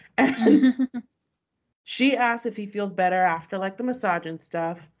one. And she asks if he feels better after like the massage and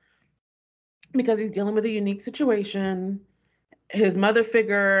stuff because he's dealing with a unique situation. His mother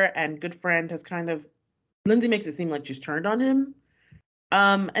figure and good friend has kind of, Lindsay makes it seem like she's turned on him.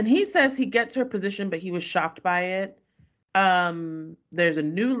 And he says he gets her position, but he was shocked by it. There's a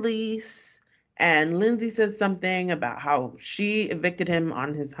new lease, and Lindsay says something about how she evicted him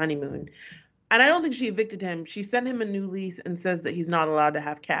on his honeymoon. And I don't think she evicted him. She sent him a new lease and says that he's not allowed to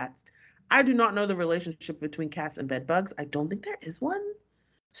have cats. I do not know the relationship between cats and bed bugs. I don't think there is one.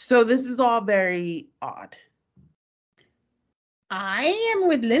 So this is all very odd. I am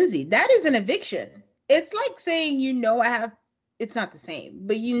with Lindsay. That is an eviction. It's like saying, it's not the same,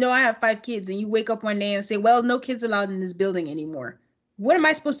 but I have 5 kids and you wake up one day and say, well, no kids allowed in this building anymore. What am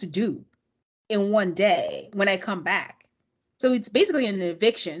I supposed to do in one day when I come back? So it's basically an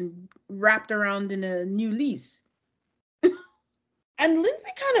eviction wrapped around in a new lease. And Lindsay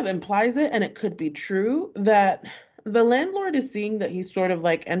kind of implies it, and it could be true, that the landlord is seeing that he's sort of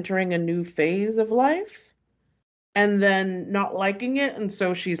like entering a new phase of life and then not liking it. And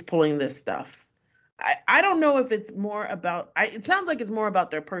so she's pulling this stuff. I don't know if it's more about, it sounds like it's more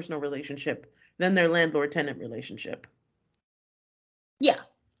about their personal relationship than their landlord-tenant relationship. Yeah,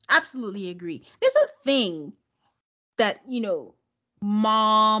 absolutely agree. There's a thing that,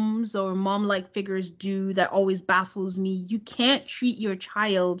 moms or mom-like figures do that always baffles me. You can't treat your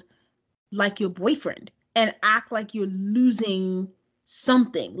child like your boyfriend and act like you're losing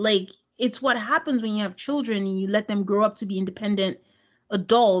something. Like, it's what happens when you have children and you let them grow up to be independent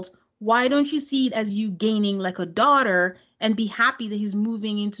adults. Why don't you see it as you gaining like a daughter and be happy that he's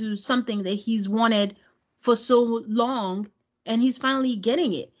moving into something that he's wanted for so long and he's finally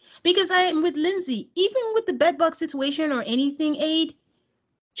getting it? Because I am with Lindsay, even with the bedbug situation or anything, Aid,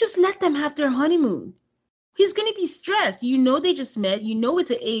 just let them have their honeymoon. He's going to be stressed. They just met.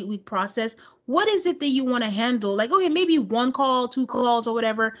 It's an 8-week process. What is it that you want to handle? Like, okay, maybe 1 call, 2 calls or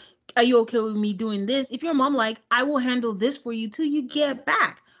whatever. Are you okay with me doing this? If your mom I will handle this for you till you get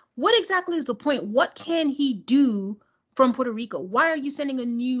back. What exactly is the point? What can he do from Puerto Rico? Why are you sending a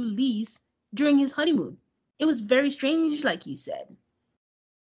new lease during his honeymoon? It was very strange, like you said.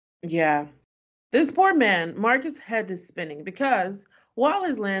 Yeah. This poor man, Marcus' head is spinning because while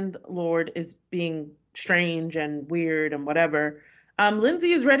his landlord is being strange and weird and whatever,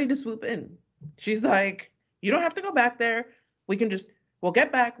 Lindsay is ready to swoop in. She's like, you don't have to go back there. We'll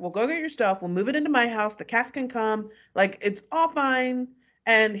get back. We'll go get your stuff. We'll move it into my house. The cats can come. Like, it's all fine.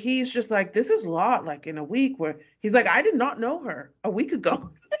 And he's just like, this is a lot, like in a week where he's like, I did not know her a week ago.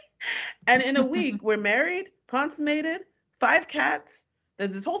 And in a week, we're married, consummated, 5 cats.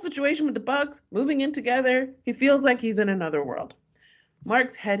 There's this whole situation with the bugs moving in together. He feels like he's in another world.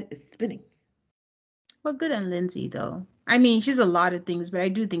 Mark's head is spinning. Well, good on Lindsay, though. I mean, she's a lot of things, but I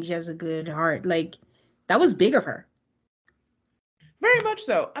do think she has a good heart. Like, that was big of her. Very much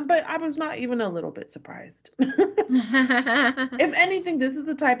so. But I was not even a little bit surprised. If anything, this is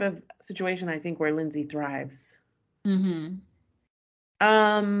the type of situation I think where Lindsay thrives. Mm-hmm.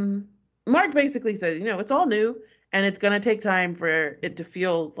 Mark basically says, it's all new and it's going to take time for it to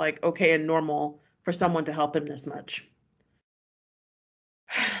feel like okay and normal for someone to help him this much.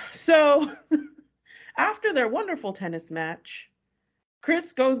 So after their wonderful tennis match,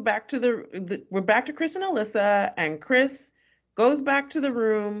 Chris goes back to we're back to Chris and Alyssa, and Chris goes back to the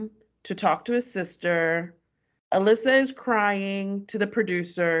room to talk to his sister. Alyssa is crying to the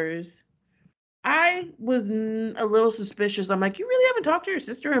producers. I was a little suspicious. I'm like, you really haven't talked to your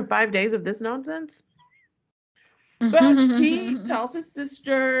sister in 5 days of this nonsense? But he tells his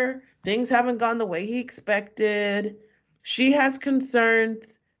sister things haven't gone the way he expected. She has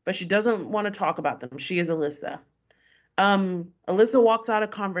concerns, but she doesn't want to talk about them. She is Alyssa. Alyssa walks out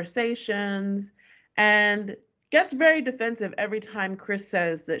of conversations and gets very defensive every time Chris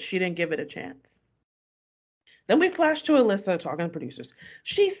says that she didn't give it a chance. Then we flash to Alyssa talking to producers.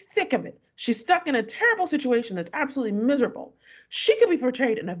 She's sick of it. She's stuck in a terrible situation that's absolutely miserable. She could be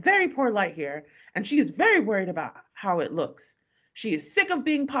portrayed in a very poor light here, and she is very worried about how it looks. She is sick of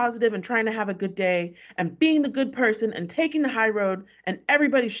being positive and trying to have a good day and being the good person and taking the high road, and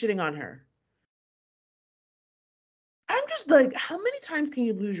everybody's shitting on her. I'm just like, how many times can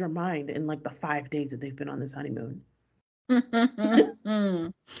you lose your mind in like the 5 days that they've been on this honeymoon?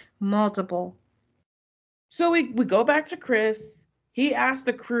 Multiple. So we go back to Chris. He asked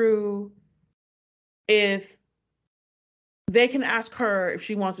the crew if they can ask her if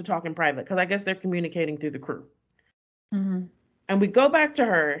she wants to talk in private, because I guess they're communicating through the crew. Mm-hmm. And we go back to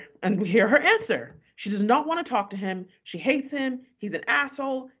her and we hear her answer. She does not want to talk to him. She hates him. He's an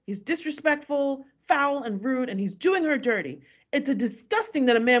asshole. He's disrespectful, foul, and rude, and he's doing her dirty. It's a disgusting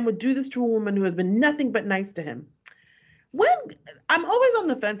that a man would do this to a woman who has been nothing but nice to him. When I'm always on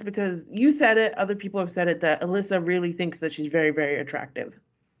the fence because you said it, other people have said it, that Alyssa really thinks that she's very, very attractive.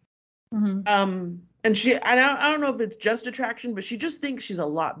 Mhm. And I don't know if it's just attraction, but she just thinks she's a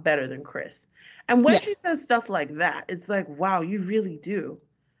lot better than Chris. And when Yes. she says stuff like that, it's like, wow, you really do.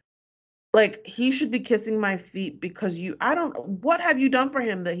 Like, he should be kissing my feet because what have you done for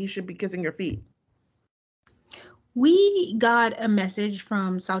him that he should be kissing your feet? We got a message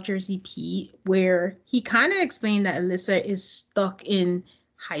from South Jersey Pete where he kind of explained that Alyssa is stuck in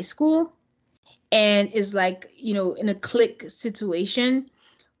high school and is like, in a clique situation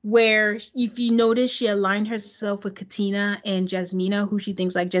where if you notice, she aligned herself with Katina and Jasmina, who she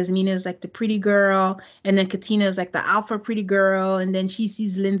thinks like Jasmina is like the pretty girl, and then Katina is like the alpha pretty girl, and then she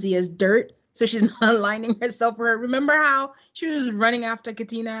sees Lindsay as dirt, so she's not aligning herself with her. Remember how she was running after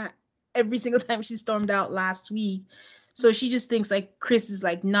Katina every single time she stormed out last week? So she just thinks like Chris is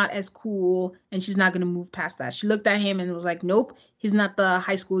like not as cool, and she's not gonna move past that. She looked at him and was like, "Nope, he's not the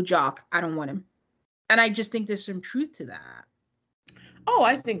high school jock. I don't want him." And I just think there's some truth to that. Oh,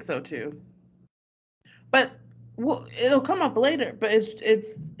 I think so too. But it'll come up later. But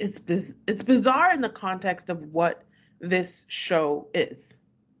it's bizarre in the context of what this show is.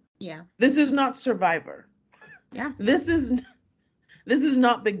 Yeah. This is not Survivor. Yeah. This is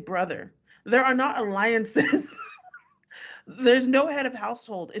not Big Brother. There are not alliances. There's no head of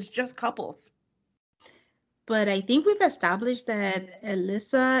household. It's just couples. But I think we've established that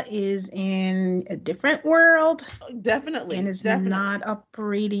Alyssa is in a different world. Definitely. And is definitely. not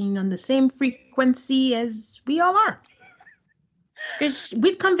operating on the same frequency as we all are. Because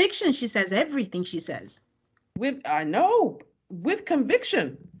with conviction, she says everything she says. With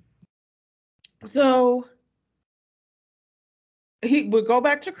conviction. So we'll go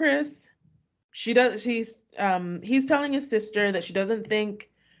back to Chris. He's telling his sister that she doesn't think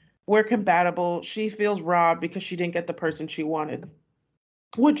we're compatible. She feels robbed because she didn't get the person she wanted,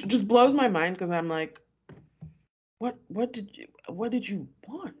 which just blows my mind because I'm like, what did you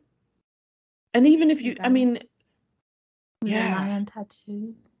want? And even if you, I mean, yeah, lion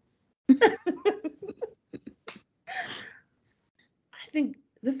tattoo. I think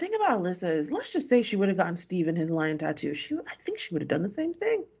the thing about Alyssa is, let's just say she would have gotten Steven his lion tattoo. I think she would have done the same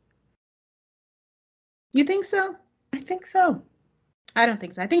thing. You think so? I think so. I don't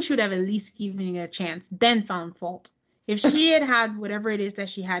think so. I think she would have at least given it a chance, then found fault. If she had whatever it is that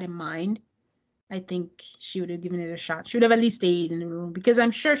she had in mind, I think she would have given it a shot. She would have at least stayed in the room because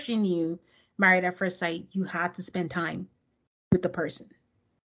I'm sure she knew Married at First Sight, you had to spend time with the person.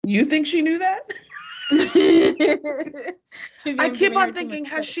 You think she knew that? I keep on thinking,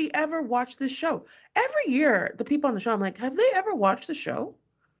 has she ever watched this show? Every year, the people on the show, I'm like, have they ever watched the show?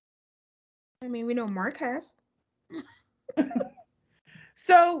 I mean, we know Mark has.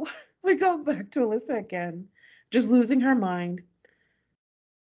 So we go back to Alyssa again, just losing her mind.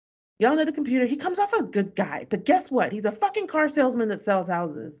 Yelling at the computer. He comes off a good guy, but guess what? He's a fucking car salesman that sells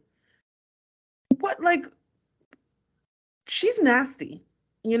houses. What, like, she's nasty,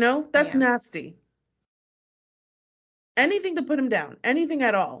 That's nasty. Anything to put him down, anything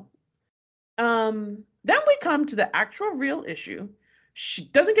at all. Then we come to the actual real issue. She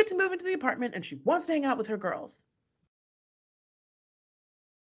doesn't get to move into the apartment and she wants to hang out with her girls.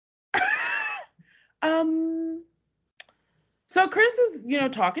 So Chris is,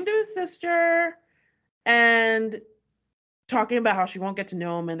 talking to his sister and talking about how she won't get to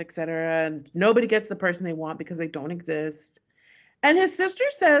know him and etc. And nobody gets the person they want because they don't exist. And his sister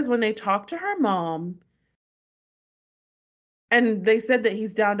says when they talk to her mom and they said that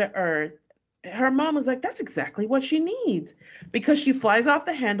he's down to earth, her mom was like, that's exactly what she needs because she flies off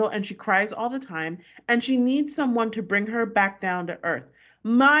the handle and she cries all the time and she needs someone to bring her back down to earth.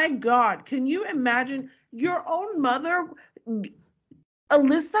 My God, can you imagine your own mother?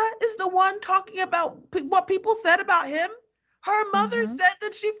 Alyssa is the one talking about what people said about him. Her mother said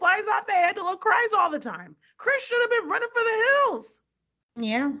that she flies off the handle and cries all the time. Chris should have been running for the hills.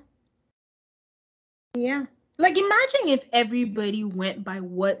 Yeah. Yeah. Like, imagine if everybody went by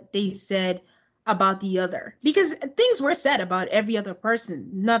what they said about the other. Because things were said about every other person,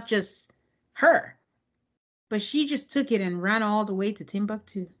 not just her. But she just took it and ran all the way to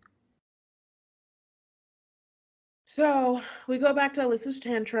Timbuktu. So we go back to Alyssa's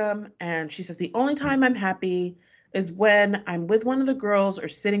tantrum, and she says, the only time I'm happy is when I'm with one of the girls or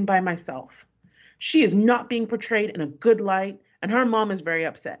sitting by myself. She is not being portrayed in a good light, and her mom is very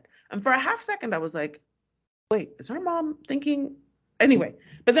upset. And for a half second, I was like, wait, is her mom thinking? Anyway,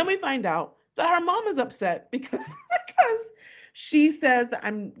 but then we find out that her mom is upset because she says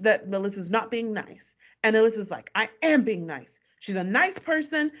that Melissa's not being nice. And Melissa's like, I am being nice. She's a nice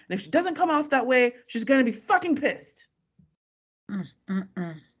person, and if she doesn't come off that way, she's gonna be fucking pissed.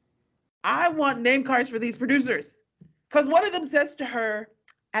 I want name cards for these producers. Because one of them says to her,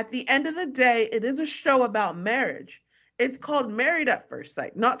 at the end of the day, it is a show about marriage. It's called Married at First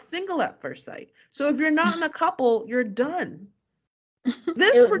Sight, not Single at First Sight. So if you're not in a couple, you're done.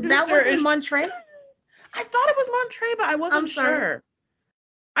 This producer that wasn't Montre? I thought it was Montre, but I wasn't sure.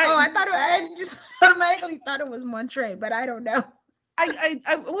 I just automatically thought it was Montre, but I don't know. I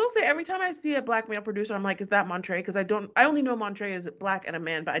will say every time I see a black male producer, I'm like, is that Montre? Because I only know Montre is black and a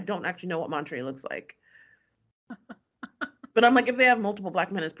man, but I don't actually know what Montre looks like. But I'm like, if they have multiple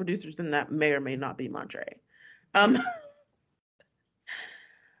black men as producers, then that may or may not be Montre.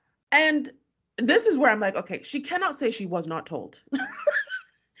 And this is where I'm like, okay, she cannot say she was not told.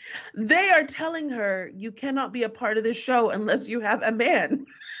 They are telling her you cannot be a part of this show unless you have a man.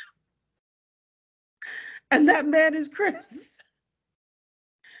 And that man is Chris.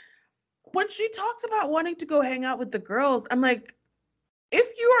 When she talks about wanting to go hang out with the girls, I'm like, if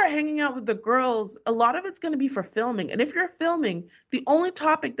you are hanging out with the girls, a lot of it's going to be for filming. And if you're filming, the only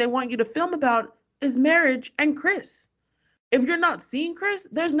topic they want you to film about is marriage and Chris. If you're not seeing Chris,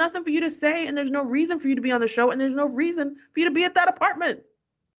 there's nothing for you to say, and there's no reason for you to be on the show, and there's no reason for you to be at that apartment.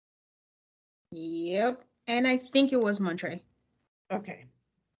 Yep. And I think it was Montre. Okay.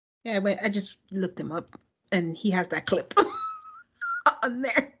 Yeah, but I just looked him up, and he has that clip on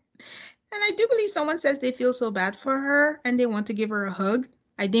there. And I do believe someone says they feel so bad for her and they want to give her a hug.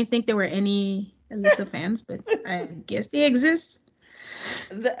 I didn't think there were any Alyssa fans, but I guess they exist.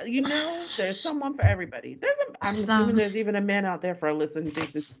 There's someone for everybody. I'm assuming there's even a man out there for Alyssa who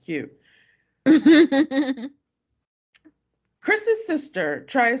thinks this is cute. Chris's sister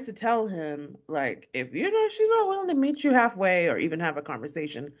tries to tell him, like, if she's not willing to meet you halfway or even have a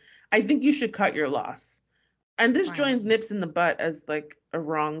conversation, I think you should cut your loss. And this joins nips in the butt as like a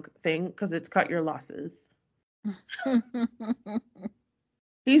wrong thing because it's cut your losses.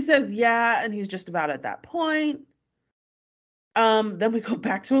 He says, yeah, and he's just about at that point. Then we go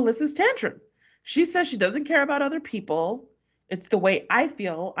back to Alyssa's tantrum. She says she doesn't care about other people. It's the way I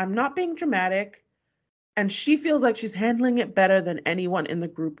feel. I'm not being dramatic. And she feels like she's handling it better than anyone in the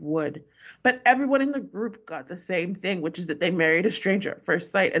group would. But everyone in the group got the same thing, which is that they married a stranger at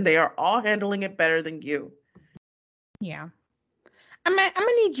first sight, and they are all handling it better than you. Yeah. I'm gonna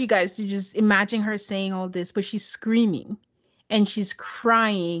need you guys to just imagine her saying all this, but she's screaming and she's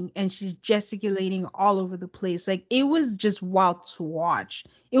crying and she's gesticulating all over the place. Like, it was just wild to watch.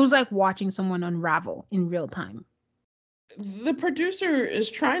 It was like watching someone unravel in real time. The producer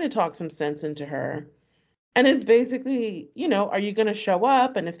is trying to talk some sense into her. And it's basically, are you going to show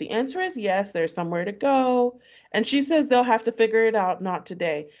up? And if the answer is yes, there's somewhere to go. And she says they'll have to figure it out, not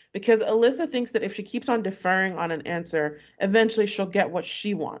today. Because Alyssa thinks that if she keeps on deferring on an answer, eventually she'll get what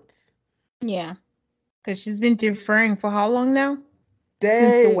she wants. Yeah. Because she's been deferring for how long now? Days.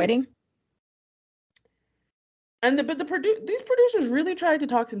 Since the wedding? But these producers really tried to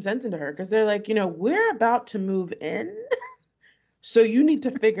talk some sense into her. Because they're like, we're about to move in. So you need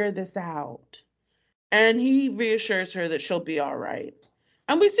to figure this out. And he reassures her that she'll be all right.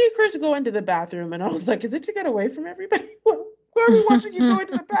 And we see Chris go into the bathroom, and I was like, is it to get away from everybody? Why are we watching you go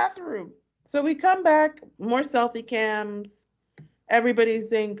into the bathroom? So we come back, more selfie cams. Everybody's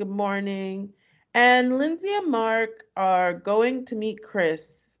saying good morning. And Lindsay and Mark are going to meet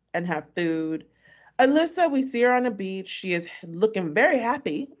Chris and have food. Alyssa, we see her on a beach. She is looking very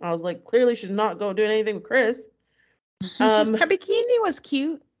happy. I was like, clearly she's not going to do anything with Chris. Her bikini was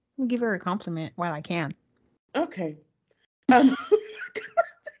cute. I'll give her a compliment while I can. Okay. And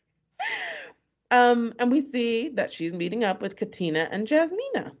we see that she's meeting up with Katina and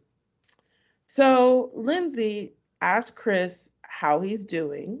Jasmina. So Lindsay asks Chris how he's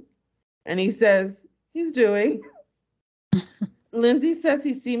doing, and he says he's doing. Lindsay says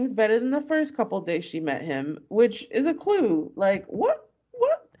he seems better than the first couple days she met him, which is a clue. Like, what?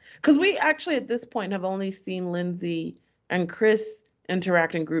 Because we actually at this point have only seen Lindsay and Chris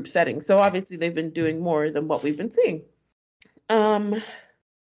interact in group settings. So obviously they've been doing more than what we've been seeing.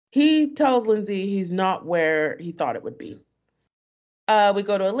 He tells Lindsay he's not where he thought it would be. We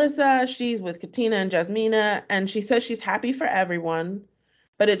go to Alyssa. She's with Katina and Jasmina, and she says she's happy for everyone,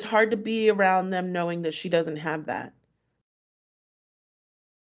 but it's hard to be around them knowing that she doesn't have that.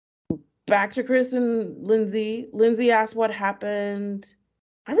 Back to Chris and Lindsay. Lindsay asks what happened.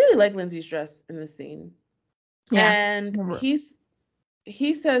 I really like Lindsay's dress in this scene. Yeah. And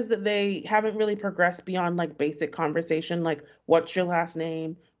he says that they haven't really progressed beyond like basic conversation, like what's your last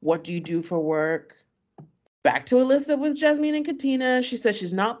name? What do you do for work? Back to Alyssa with Jasmine and Katina. She says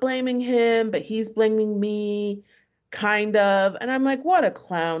she's not blaming him, but he's blaming me, kind of. And I'm like, what a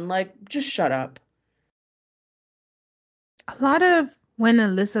clown. Like, just shut up. A lot of when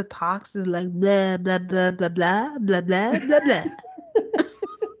Alyssa talks is like blah blah blah blah blah blah blah blah blah.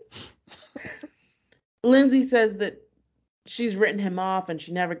 Lindsay says that she's written him off and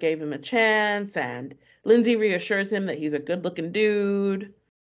she never gave him a chance. And Lindsay reassures him that he's a good looking dude.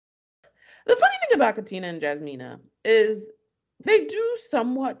 The funny thing about Katina and Jasmina is they do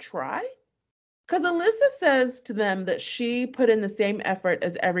somewhat try. Because Alyssa says to them that she put in the same effort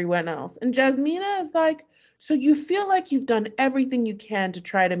as everyone else. And Jasmina is like, so you feel like you've done everything you can to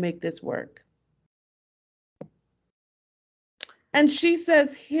try to make this work. And she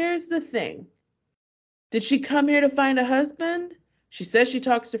says, here's the thing. Did she come here to find a husband? She says she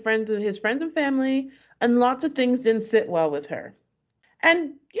talks to his friends and family, and lots of things didn't sit well with her.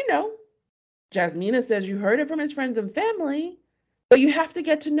 And, Jasmina says you heard it from his friends and family, but you have to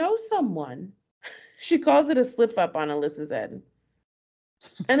get to know someone. She calls it a slip up on Alyssa's end.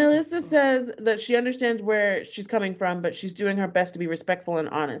 And Alyssa says that she understands where she's coming from, but she's doing her best to be respectful and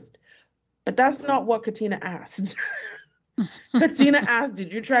honest. But that's not what Katina asked. Katina asked,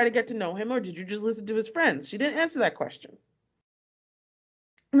 did you try to get to know him or did you just listen to his friends? She didn't answer that question.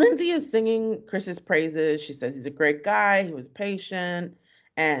 Lindsay is singing Chris's praises. She says he's a great guy. He was patient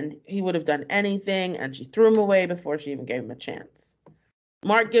and he would have done anything. And she threw him away before she even gave him a chance.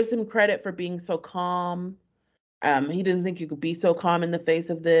 Mark gives him credit for being so calm. He didn't think you could be so calm in the face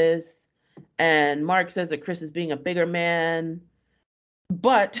of this. And Mark says that Chris is being a bigger man.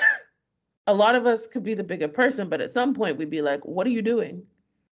 But a lot of us could be the bigger person, but at some point we'd be like, what are you doing?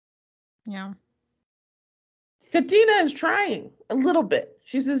 Yeah. Katina is trying a little bit.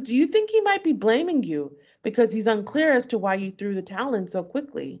 She says, do you think he might be blaming you because he's unclear as to why you threw the towel in so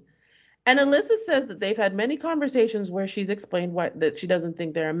quickly? And Alyssa says that they've had many conversations where she's explained that she doesn't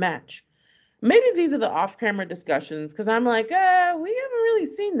think they're a match. Maybe these are the off-camera discussions because I'm like, we haven't really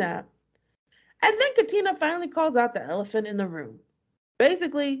seen that. And then Katina finally calls out the elephant in the room.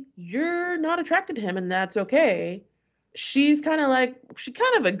 Basically, you're not attracted to him and that's okay. She kind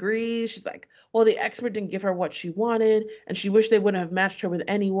of agrees. She's like, well, the expert didn't give her what she wanted and she wished they wouldn't have matched her with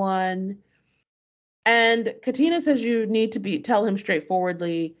anyone. And Katina says you need to tell him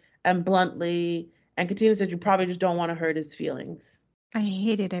straightforwardly and bluntly. And Katina said you probably just don't want to hurt his feelings. I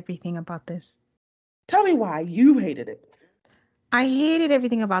hated everything about this. Tell me why you hated it. I hated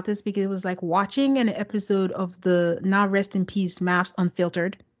everything about this because it was like watching an episode of the Now Rest in Peace Maps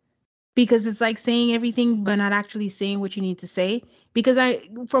Unfiltered. Because it's like saying everything but not actually saying what you need to say. Because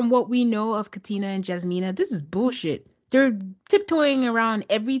from what we know of Katina and Jasmina, this is bullshit. They're tiptoeing around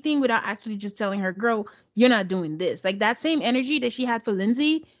everything without actually just telling her, girl, you're not doing this. Like that same energy that she had for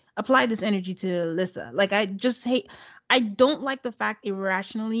Lindsay, apply this energy to Alyssa. Like I don't like the fact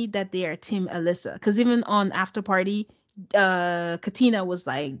irrationally that they are Team Alyssa. Because even on After Party, Katina was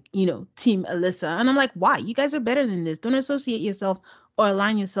like, Team Alyssa. And I'm like, why? You guys are better than this. Don't associate yourself or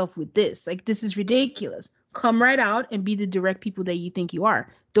align yourself with this. Like, this is ridiculous. Come right out and be the direct people that you think you are.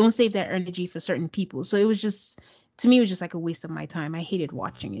 Don't save that energy for certain people. So it was just, to me, it was just like a waste of my time. I hated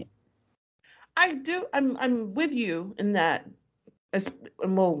watching it. I do. I'm with you in that.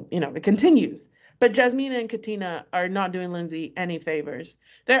 Well, it continues. But Jasmina and Katina are not doing Lindsay any favors.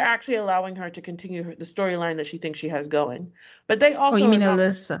 They're actually allowing her to continue the storyline that she thinks she has going. But they also... Oh, you mean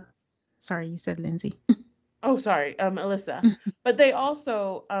Alyssa? Sorry, you said Lindsay. Oh, sorry, Alyssa. But they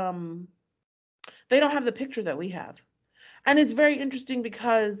also, they don't have the picture that we have. And it's very interesting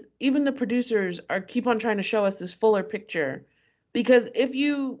because even the producers keep on trying to show us this fuller picture. Because if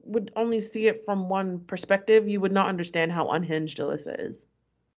you would only see it from one perspective, you would not understand how unhinged Alyssa is.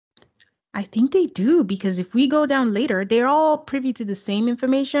 I think they do, because if we go down later, they're all privy to the same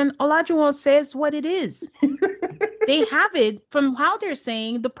information. Olajuwon says what it is. They have it from how they're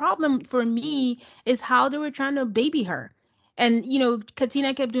saying. The problem for me is how they were trying to baby her. And,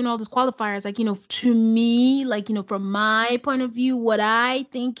 Katina kept doing all these qualifiers, like, to me, like, from my point of view, what I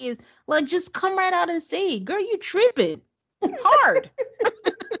think is, like, just come right out and say, girl, you tripping hard.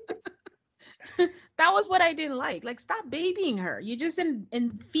 That was what I didn't like. Like, stop babying her. You're just in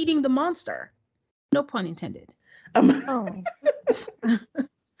feeding the monster. No pun intended. Mark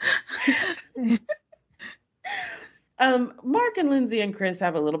and Lindsay and Chris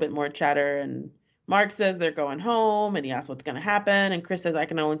have a little bit more chatter, and Mark says they're going home, and he asks what's going to happen, and Chris says, I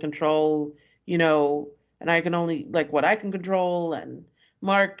can only control, and I can only, like, what I can control, and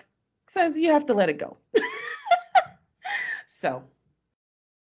Mark says you have to let it go. So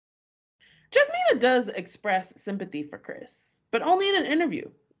Jasmina does express sympathy for Chris, but only in an interview,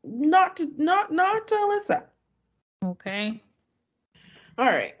 not to Alyssa. Okay. All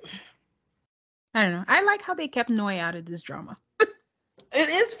right. I don't know. I like how they kept Noi out of this drama. It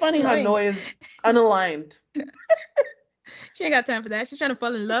is funny how Noi. Noi is unaligned. She ain't got time for that. She's trying to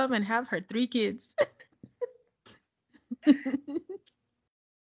fall in love and have her 3 kids.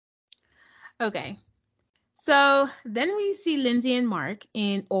 Okay. So then we see Lindsay and Mark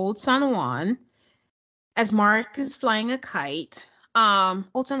in Old San Juan as Mark is flying a kite.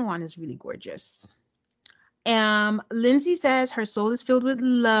 Old San Juan is really gorgeous. Lindsay says her soul is filled with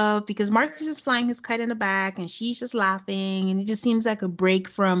love because Mark is just flying his kite in the back and she's just laughing, and it just seems like a break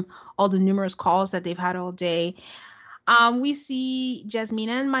from all the numerous calls that they've had all day. We see Jasmina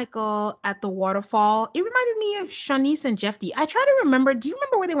and Michael at the waterfall. It reminded me of Shanice and Jeff D. I try to remember. Do you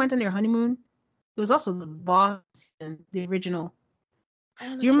remember where they went on their honeymoon? It was also the Boston, the original.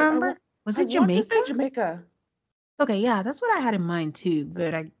 Do you remember? Was it Jamaica? Want to say Jamaica. Okay, yeah, that's what I had in mind too.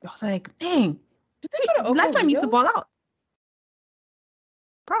 But I was like, dang, did they go to Lifetime used to ball out.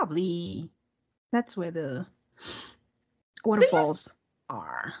 Probably. That's where the waterfalls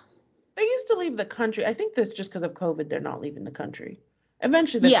are. They used to leave the country. I think that's just because of COVID. They're not leaving the country.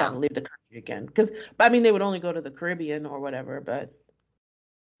 Eventually, they're going to leave the country again. Because, I mean, they would only go to the Caribbean or whatever, but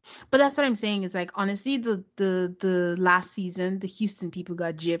that's what I'm saying. It's like, honestly, the last season, the Houston people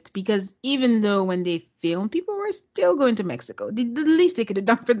got gypped because even though when they filmed, people were still going to Mexico. The least they could have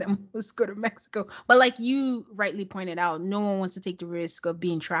done for them was go to Mexico. But like you rightly pointed out, no one wants to take the risk of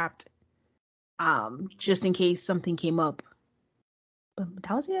being trapped just in case something came up. But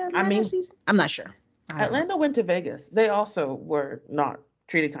that was the Atlanta season? I'm not sure. Atlanta went to Vegas. They also were not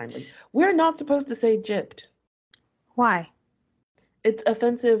treated kindly. We're not supposed to say gypped. Why? It's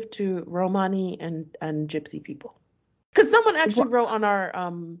offensive to Romani and Gypsy people. Because someone actually wrote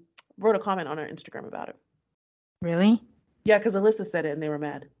a comment on our Instagram about it. Really? Yeah, because Alyssa said it and they were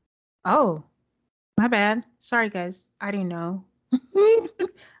mad. Oh, my bad. Sorry, guys. I didn't know.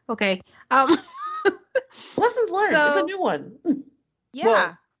 Okay. Lessons learned. It's a new one. Yeah.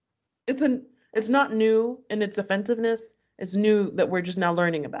 Well, it's not new in its offensiveness. It's new that we're just now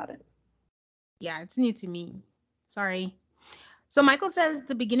learning about it. Yeah, it's new to me. Sorry. So Michael says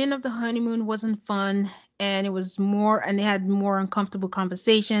the beginning of the honeymoon wasn't fun and they had more uncomfortable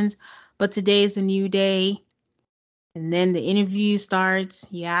conversations, but today is a new day. And then the interview starts.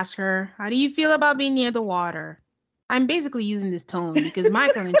 He asks her, how do you feel about being near the water? I'm basically using this tone because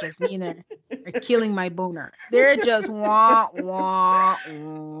Michael and Jasmina are killing my boner. They're just wah, wah,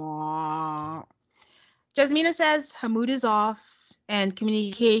 wah. Jasmina says her mood is off and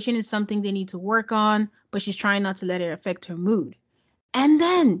communication is something they need to work on, but she's trying not to let it affect her mood. And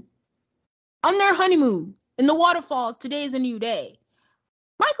then, on their honeymoon, in the waterfall, today is a new day.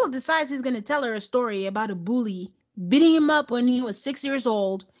 Michael decides he's going to tell her a story about a bully beating him up when he was 6 years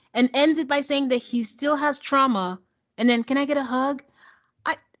old and ends it by saying that he still has trauma. And then, can I get a hug?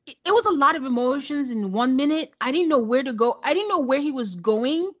 It was a lot of emotions in 1 minute. I didn't know where to go. I didn't know where he was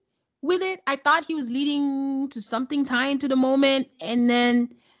going with it. I thought he was leading to something tying to the moment. And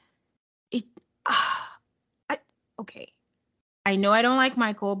then okay. I know I don't like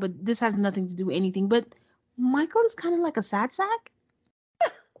Michael, but this has nothing to do with anything. But Michael is kind of like a sad sack.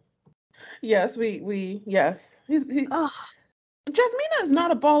 Yes, yes. Jasmina is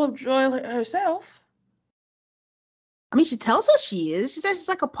not a ball of joy herself. I mean, she tells us she is. She says she's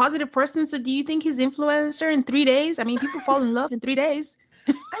like a positive person. So do you think he's influenced her in 3 days? I mean, people fall in love in 3 days.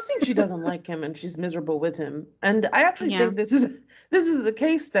 I think she doesn't like him and she's miserable with him. And I actually think this is a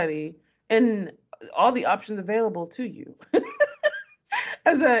case study in all the options available to you.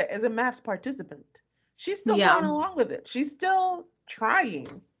 As a maths participant, she's still going along with it. She's still trying.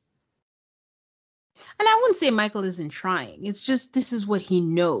 And I wouldn't say Michael isn't trying. It's just this is what he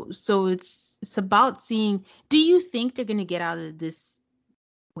knows. So it's about seeing. Do you think they're gonna get out of this,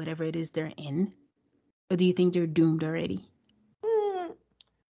 whatever it is they're in, or do you think they're doomed already?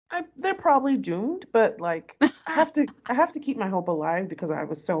 They're probably doomed, but like I have to keep my hope alive because I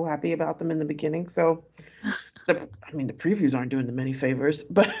was so happy about them in the beginning. So the previews aren't doing them any favors,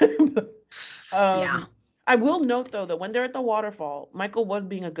 but I will note though that when they're at the waterfall, Michael was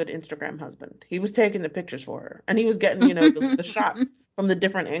being a good Instagram husband. He was taking the pictures for her and he was getting, the shots from the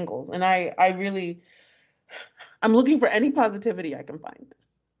different angles. And I'm looking for any positivity I can find.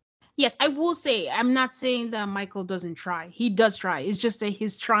 Yes, I will say, I'm not saying that Michael doesn't try. He does try. It's just that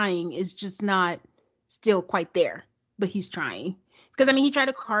his trying is just not still quite there, but he's trying. Because, I mean, he tried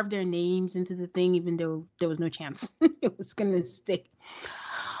to carve their names into the thing, even though there was no chance it was going to stick.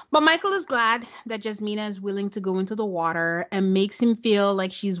 But Michael is glad that Jasmina is willing to go into the water and makes him feel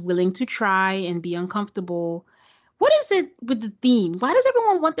like she's willing to try and be uncomfortable. What is it with the theme? Why does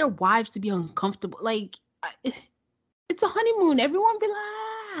everyone want their wives to be uncomfortable? Like, it's a honeymoon. Everyone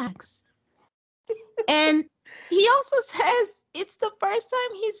relax. And he also says it's the first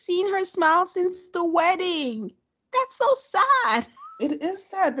time he's seen her smile since the wedding. That's so sad. It is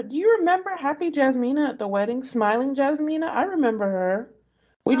sad, but do you remember Happy Jasmina at the wedding? Smiling Jasmina? I remember her.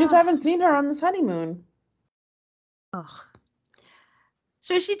 We just haven't seen her on this honeymoon. Ugh.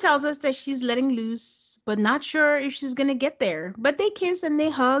 So she tells us that she's letting loose, but not sure if she's going to get there. But they kiss and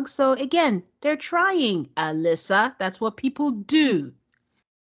they hug. So again, they're trying. Alyssa, that's what people do.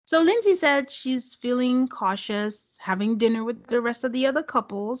 So Lindsay said she's feeling cautious, having dinner with the rest of the other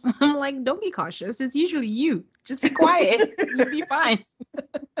couples. I'm like, don't be cautious. It's usually you. Just be quiet. You'll be fine.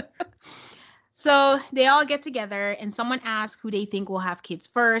 So they all get together and someone asks who they think will have kids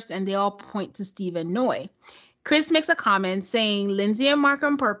first. And they all point to Steve and Noi. Chris makes a comment saying Lindsay and Mark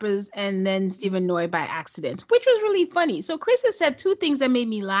on purpose and then Steve and Noi by accident, which was really funny. So Chris has said two things that made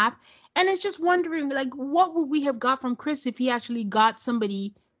me laugh. And it's just wondering, like, what would we have got from Chris if he actually got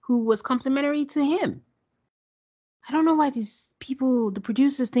somebody who was complimentary to him? I don't know why these people, the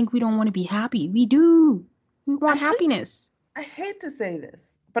producers, think we don't want to be happy. We do. We want happiness. I hate to say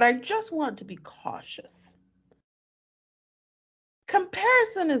this, but I just want to be cautious.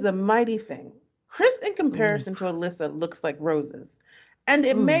 Comparison is a mighty thing. Chris, in comparison to Alyssa, looks like roses. And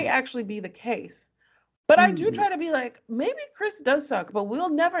it may actually be the case. But I do try to be like, maybe Chris does suck, but we'll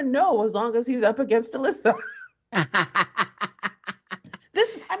never know as long as he's up against Alyssa.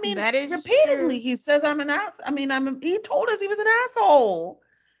 That is repeatedly true. He says I'm an ass. He told us he was an asshole.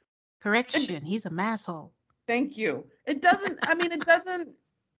 Correction, he's a masshole. Thank you. It doesn't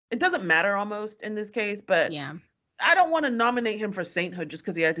matter almost in this case, but yeah. I don't want to nominate him for sainthood just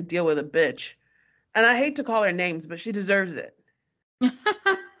because he had to deal with a bitch. And I hate to call her names, but she deserves it.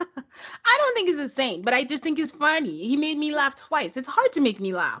 I don't think he's a saint, but I just think it's funny. He made me laugh twice. It's hard to make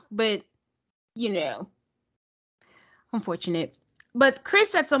me laugh, but, unfortunate. But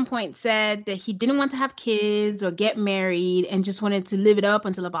Chris at some point said that he didn't want to have kids or get married and just wanted to live it up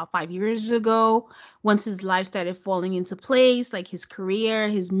until about 5 years ago, once his life started falling into place, like his career,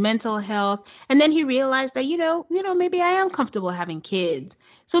 his mental health. And then he realized that, maybe I am comfortable having kids.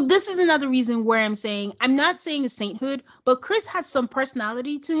 So this is another reason where I'm not saying it's sainthood, but Chris has some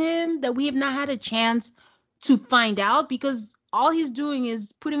personality to him that we have not had a chance to find out, because all he's doing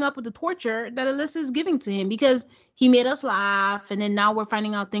is putting up with the torture that Alyssa is giving to him, because he made us laugh, and then now we're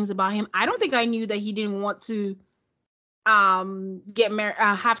finding out things about him. I don't think I knew that he didn't want to get married,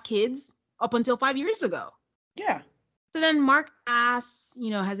 have kids up until 5 years ago. Yeah. So then Mark asks,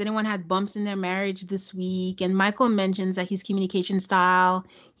 has anyone had bumps in their marriage this week? And Michael mentions that his communication style,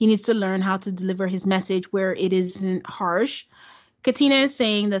 he needs to learn how to deliver his message where it isn't harsh. Katina is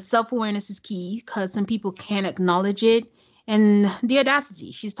saying that self-awareness is key because some people can't acknowledge it. And the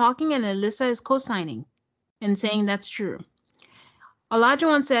audacity, she's talking and Alyssa is co-signing and saying that's true.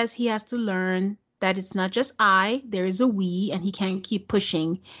 Olajuwon says he has to learn that it's not just there is a we, and he can't keep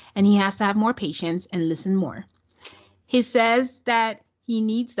pushing, and he has to have more patience and listen more. He says that he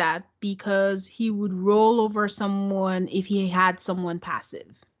needs that because he would roll over someone if he had someone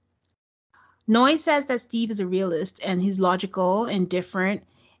passive. Noi says that Steve is a realist and he's logical and different,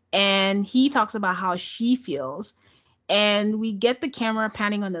 and he talks about how she feels. And we get the camera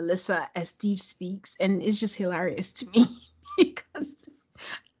panning on Alyssa as Steve speaks, and it's just hilarious to me because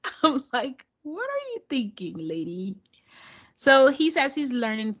I'm like, what are you thinking, lady? So he says he's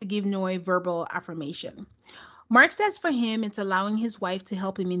learning to give Noi verbal affirmation. Mark says for him, it's allowing his wife to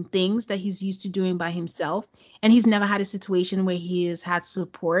help him in things that he's used to doing by himself, and he's never had a situation where he has had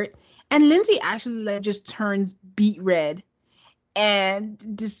support. And Lindsay actually just turns beet red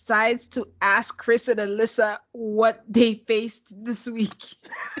and decides to ask Chris and Alyssa what they faced this week.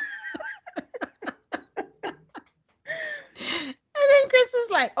 And then Chris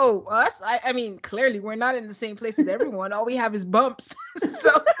is like, oh, us? I mean, clearly we're not in the same place as everyone. All we have is bumps.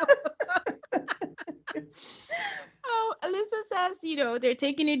 So Alyssa says, they're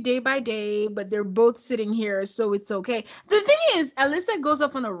taking it day by day, but they're both sitting here, so it's okay. The thing is, Alyssa goes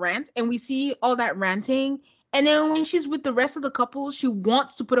off on a rant, and we see all that ranting. And then when she's with the rest of the couple, she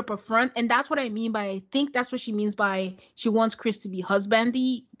wants to put up a front. And that's what I mean by, I think that's what she means by she wants Chris to be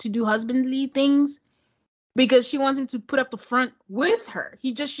husbandly, to do husbandly things, because she wants him to put up the front with her.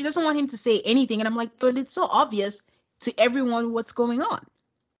 She doesn't want him to say anything. And I'm like, but it's so obvious to everyone what's going on.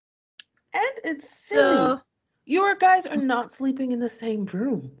 And it's silly. So, your guys are not sleeping in the same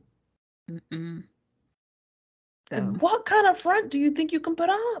room. Mm-mm. So, what kind of front do you think you can put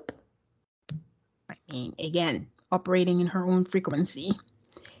up? I mean, again, operating in her own frequency.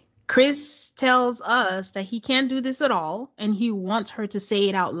 Chris tells us that he can't do this at all, and he wants her to say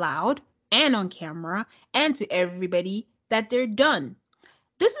it out loud and on camera and to everybody that they're done.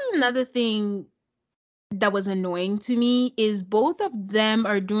 This is another thing that was annoying to me is both of them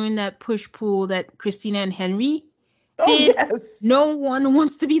are doing that push-pull that Christina and Henry did. Yes. No one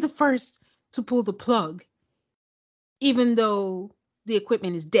wants to be the first to pull the plug, even though the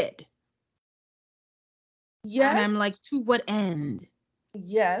equipment is dead. Yes. And I'm like, to what end?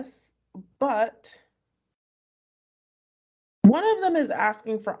 Yes, but one of them is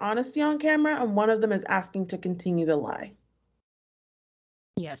asking for honesty on camera, and one of them is asking to continue the lie.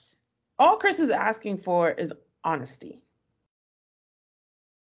 Yes. All Chris is asking for is honesty.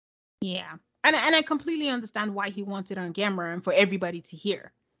 Yeah. And I completely understand why he wants it on camera and for everybody to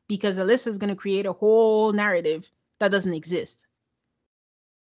hear. Because Alyssa's going to create a whole narrative that doesn't exist.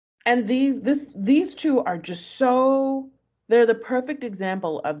 And these two are just so, they're the perfect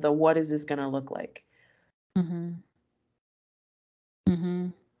example of the what is this going to look like. Mm-hmm. Mm-hmm.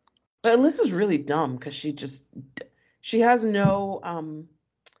 But Alyssa's really dumb because she has no,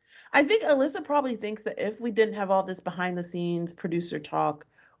 I think Alyssa probably thinks that if we didn't have all this behind the scenes producer talk,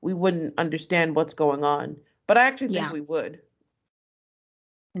 we wouldn't understand what's going on. But I actually think we would.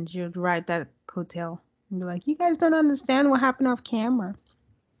 And she would ride that coattail and be like, you guys don't understand what happened off camera.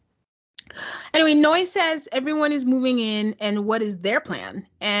 Anyway, Noi says everyone is moving in and what is their plan?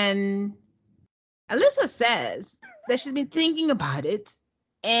 And Alyssa says that she's been thinking about it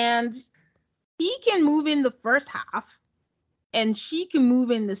and he can move in the first half and she can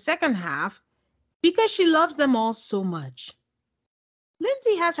move in the second half because she loves them all so much.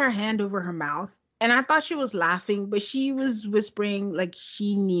 Lindsay has her hand over her mouth and I thought she was laughing, but she was whispering like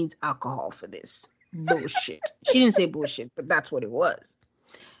she needs alcohol for this bullshit. She didn't say bullshit, but that's what it was.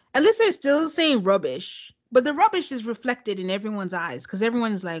 Alyssa is still saying rubbish, but the rubbish is reflected in everyone's eyes because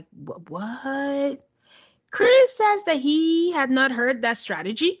everyone is like, what? Chris says that he had not heard that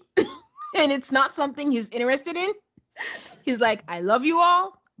strategy and it's not something he's interested in. He's like, I love you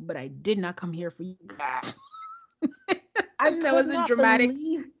all, but I did not come here for you guys. That wasn't dramatic.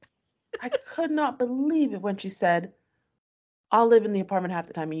 I could not believe it when she said, I'll live in the apartment half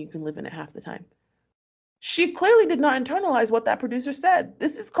the time and you can live in it half the time. She clearly did not internalize what that producer said.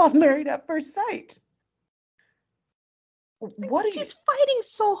 This is called Married at First Sight. She's fighting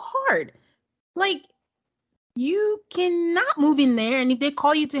so hard. Like, you cannot move in there, and if they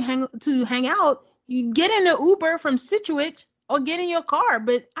call you to hang out, you get in an Uber from Scituate or get in your car.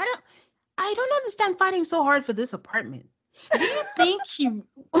 But I don't understand fighting so hard for this apartment. Do you think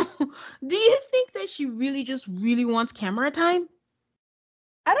that she really wants camera time?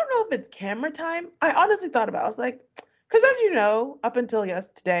 I don't know if it's camera time. I honestly thought about it. I was like, because as you know, up until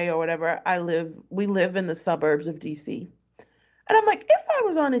yesterday or whatever, we live in the suburbs of DC. And I'm like, if I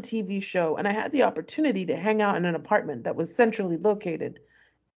was on a TV show and I had the opportunity to hang out in an apartment that was centrally located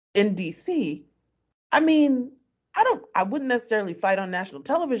in DC, I mean, I wouldn't necessarily fight on national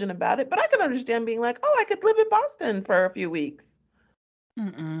television about it, but I could understand being like, oh, I could live in Boston for a few weeks.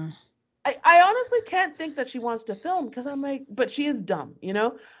 Mm-mm. I honestly can't think that she wants to film because I'm like, but she is dumb, you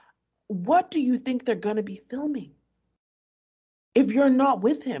know? What do you think they're going to be filming if you're not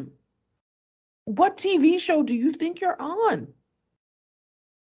with him? What TV show do you think you're on?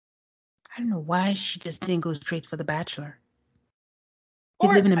 I don't know why she just didn't go straight for The Bachelor. They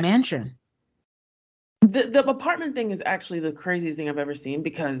live in a mansion. The apartment thing is actually the craziest thing I've ever seen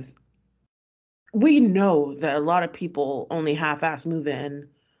because we know that a lot of people only half-ass move in,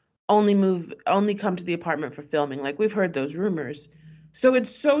 only come to the apartment for filming. Like, we've heard those rumors. So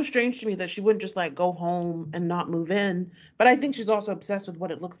it's so strange to me that she wouldn't just like go home and not move in. But I think she's also obsessed with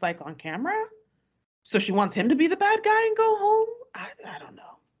what it looks like on camera. So she wants him to be the bad guy and go home. I don't know.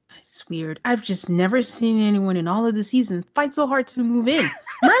 It's weird. I've just never seen anyone in all of the seasons fight so hard to move in.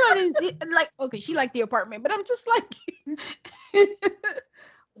 Merla didn't like, okay, she liked the apartment, but I'm just like,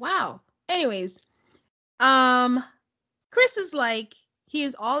 wow. Anyways, Chris is like, he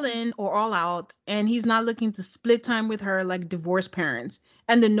is all in or all out, and he's not looking to split time with her like divorced parents.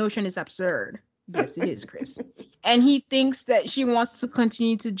 And the notion is absurd. Yes, it is, Chris. And he thinks that she wants to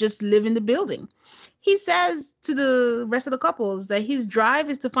continue to just live in the building. He says to the rest of the couples that his drive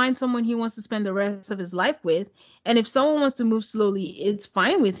is to find someone he wants to spend the rest of his life with. And if someone wants to move slowly, it's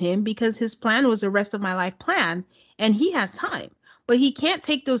fine with him because his plan was the rest of my life plan and he has time. But he can't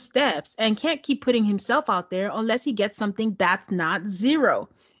take those steps and can't keep putting himself out there unless he gets something that's not zero.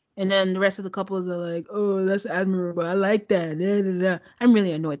 And then the rest of the couples are like, oh, that's admirable. I like that. I'm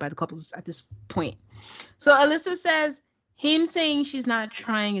really annoyed by the couples at this point. So Alyssa says him saying she's not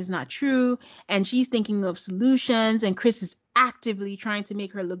trying is not true, and she's thinking of solutions, and Chris is actively trying to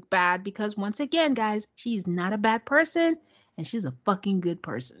make her look bad because once again, guys, she's not a bad person and she's a fucking good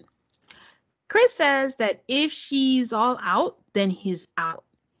person. Chris says that if she's all out, then he's out.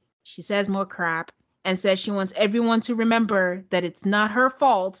 She says more crap and says she wants everyone to remember that it's not her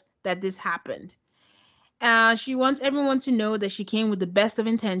fault that this happened. She wants everyone to know that she came with the best of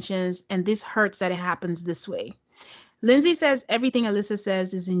intentions and this hurts that it happens this way. Lindsay says everything Alyssa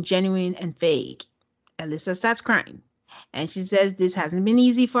says is ingenuine and fake. Alyssa starts crying. And she says this hasn't been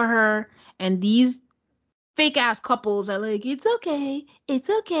easy for her. And these fake ass couples are like, it's okay,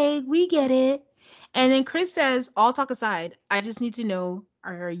 we get it. And then Chris says, all talk aside, I just need to know,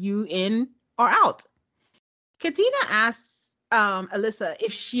 are you in or out? Katina asks Alyssa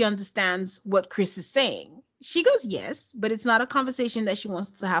if she understands what Chris is saying. She goes, yes, but it's not a conversation that she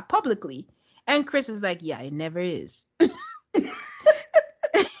wants to have publicly. And Chris is like, yeah, it never is.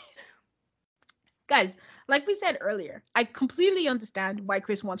 Guys, like we said earlier, I completely understand why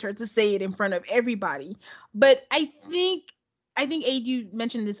Chris wants her to say it in front of everybody. But I think Aid, you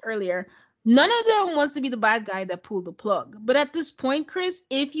mentioned this earlier. None of them wants to be the bad guy that pulled the plug. But at this point, Chris,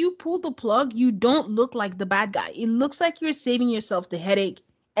 if you pull the plug, you don't look like the bad guy. It looks like you're saving yourself the headache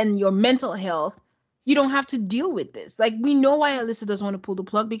and your mental health. You don't have to deal with this. Like, we know why Alyssa doesn't want to pull the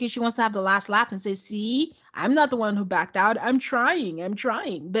plug because she wants to have the last laugh and say, see, I'm not the one who backed out. I'm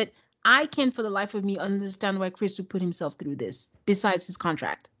trying. But I can't for the life of me understand why Chris would put himself through this besides his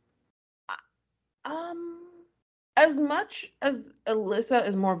contract. As much as Alyssa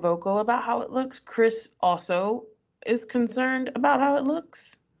is more vocal about how it looks, Chris also is concerned about how it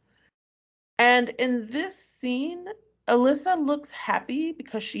looks. And in this scene, Alyssa looks happy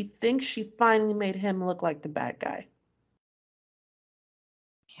because she thinks she finally made him look like the bad guy.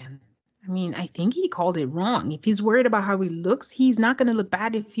 Man, I mean, I think he called it wrong. If he's worried about how he looks, he's not going to look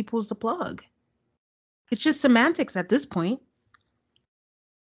bad if he pulls the plug. It's just semantics at this point.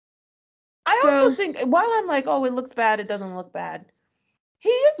 I also think, while I'm like, oh, it looks bad, it doesn't look bad.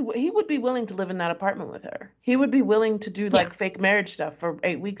 He would be willing to live in that apartment with her. He would be willing to do like fake marriage stuff for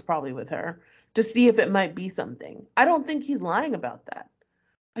 8 weeks probably with her to see if it might be something. I don't think he's lying about that.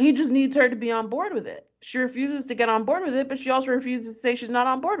 He just needs her to be on board with it. She refuses to get on board with it, but she also refuses to say she's not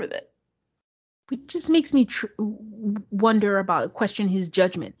on board with it. It just makes me question his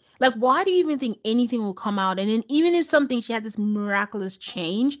judgment. Like, why do you even think anything will come out? And then even if she had this miraculous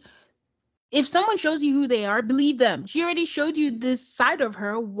change, if someone shows you who they are, believe them. She already showed you this side of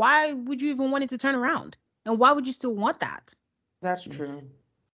her. Why would you even want it to turn around? And why would you still want that? That's true.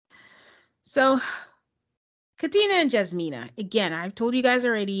 So, Katina and Jasmina, again, I've told you guys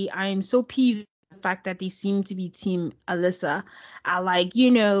already, I am so peeved at the fact that they seem to be team Alyssa. I like,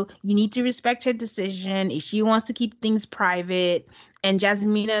 you need to respect her decision. If she wants to keep things private, and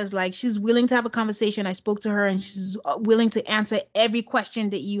Jasmina is like, she's willing to have a conversation. I spoke to her and she's willing to answer every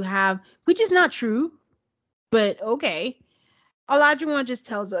question that you have, which is not true, but okay. Olajuwon just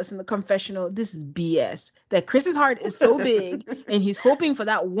tells us in the confessional, this is BS, that Chris's heart is so big and he's hoping for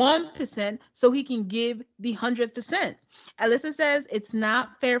that 1% so he can give the 100%. Alyssa says it's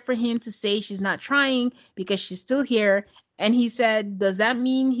not fair for him to say she's not trying because she's still here. And he said, does that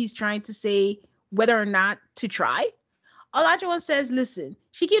mean he's trying to say whether or not to try? Olajuwon says, listen,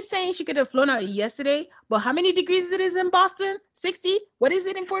 she keeps saying she could have flown out yesterday, but how many degrees it is in Boston? 60? What is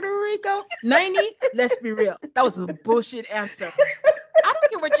it in Puerto Rico? 90? Let's be real. That was a bullshit answer. I don't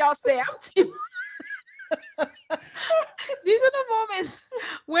care what y'all say. I'm team. These are the moments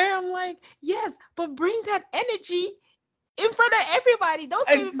where I'm like, yes, but bring that energy in front of everybody. Don't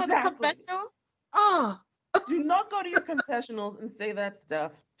save it for the confessionals. Oh. Do not go to your confessionals and say that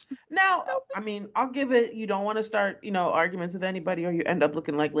stuff. Now, I mean, I'll give it, you don't want to start, arguments with anybody or you end up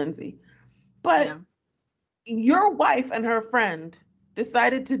looking like Lindsay. But your wife and her friend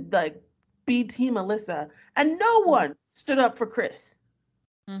decided to be Team Alyssa and no one stood up for Chris.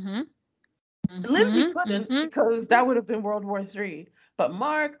 Lindsay couldn't because that would have been World War III. But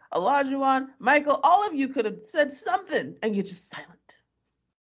Mark, Olajuwon, Michael, all of you could have said something and you're just silent.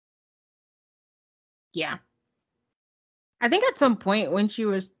 Yeah. I think at some point when she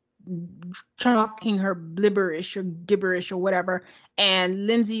was talking her blibberish or gibberish or whatever, and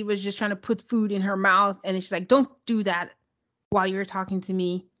Lindsay was just trying to put food in her mouth, and she's like, don't do that while you're talking to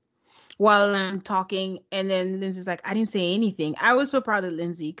me, while I'm talking. And then Lindsay's like, I didn't say anything. I was so proud of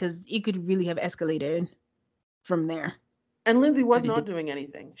Lindsay because it could really have escalated from there. And Lindsay was not doing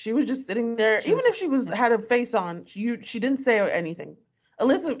anything. She was just sitting there. Even if she had a face on, she didn't say anything.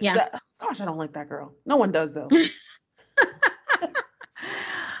 Alyssa, gosh, I don't like that girl. No one does though.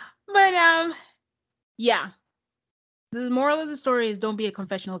 But Yeah. The moral of the story is don't be a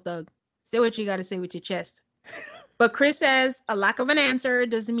confessional thug. Say what you got to say with your chest. But Chris says a lack of an answer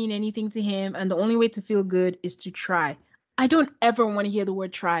doesn't mean anything to him, and the only way to feel good is to try. I don't ever want to hear the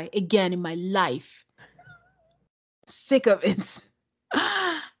word try again in my life. Sick of it.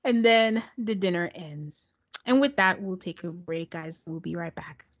 And then the dinner ends. And with that, we'll take a break, guys. We'll be right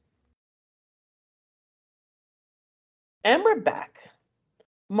back. And we're back.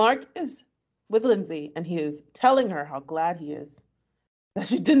 Mark is with Lindsay, and he is telling her how glad he is that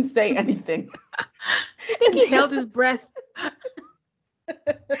she didn't say anything. I think he held his breath.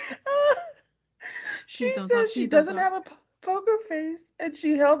 She says she doesn't have a poker face, and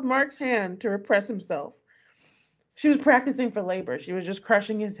she held Mark's hand to repress himself. She was practicing for labor. She was just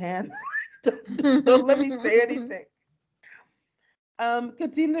crushing his hand. Don't let me say anything.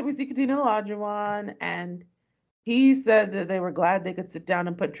 Katina, we see Katina Olajuwon, and he said that they were glad they could sit down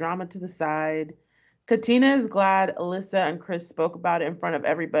and put drama to the side. Katina is glad Alyssa and Chris spoke about it in front of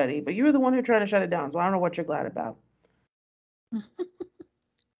everybody, but you were the one who tried to shut it down, so I don't know what you're glad about.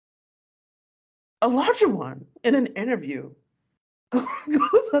 Olajuwon, in an interview,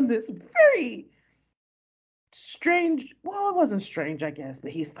 goes on this very strange, well, it wasn't strange, I guess,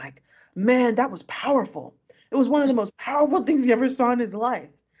 but he's like, man, that was powerful. It was one of the most powerful things he ever saw in his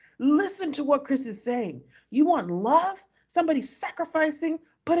life. Listen to what Chris is saying. You want love? Somebody sacrificing,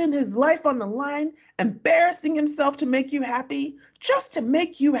 putting his life on the line, embarrassing himself to make you happy, just to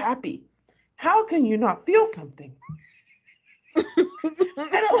make you happy. How can you not feel something?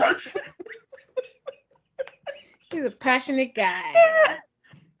 He's a passionate guy.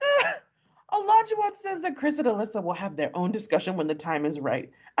 Olajuwon says that Chris and Alyssa will have their own discussion when the time is right.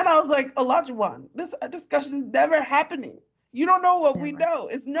 And I was like, Olajuwon, this discussion is never happening. You don't know what we know.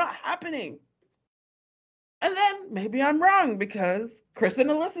 It's not happening. And then maybe I'm wrong because Chris and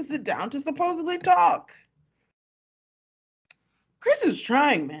Alyssa sit down to supposedly talk. Chris is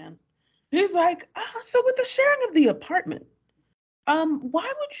trying, man. He's like, so with the sharing of the apartment,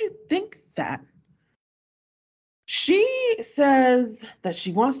 why would you think that? She says that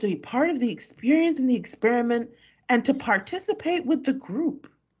she wants to be part of the experience and the experiment and to participate with the group.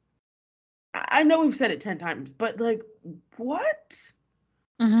 I know we've said it 10 times, but like, what?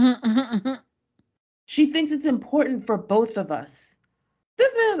 She thinks it's important for both of us.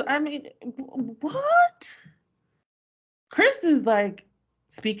 This man, I mean, what? Chris is like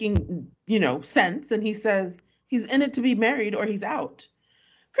speaking, sense, and he says he's in it to be married or he's out.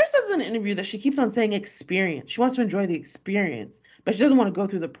 Chris says in an interview that she keeps on saying experience. She wants to enjoy the experience, but she doesn't want to go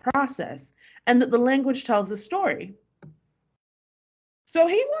through the process, and that the language tells the story. So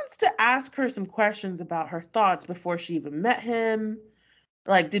he wants to ask her some questions about her thoughts before she even met him.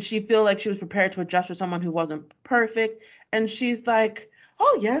 Like, did she feel like she was prepared to adjust for someone who wasn't perfect? And she's like,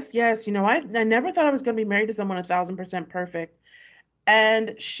 oh, yes. I never thought I was going to be married to someone 1,000% perfect.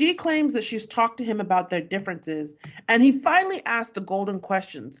 And she claims that she's talked to him about their differences. And he finally asked the golden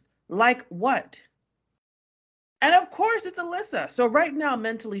questions, like what? And of course, it's Alyssa. So right now,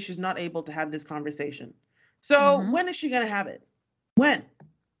 mentally, she's not able to have this conversation. So when is she going to have it? When?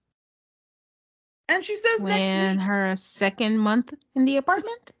 And she says next week. When her second month in the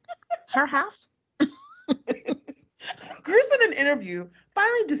apartment? Her half? Chris in an interview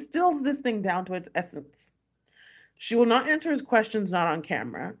finally distills this thing down to its essence. She will not answer his questions not on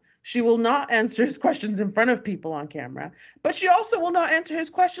camera. She will not answer his questions in front of people on camera. But she also will not answer his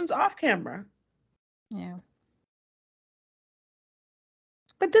questions off camera. Yeah.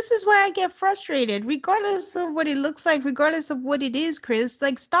 But this is where I get frustrated, regardless of what it looks like, regardless of what it is, Chris.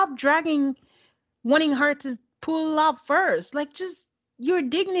 Like, stop wanting her to pull up first. Like, just your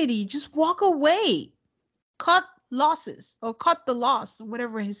dignity. Just walk away. Cut losses or cut the loss,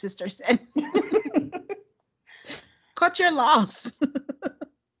 whatever his sister said. Cut your loss.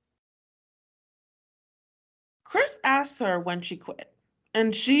 Chris asks her when she quit,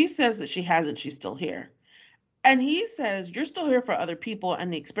 and she says that she hasn't. She's still here. And he says, you're still here for other people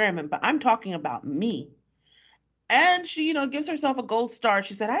and the experiment, but I'm talking about me. And she, gives herself a gold star.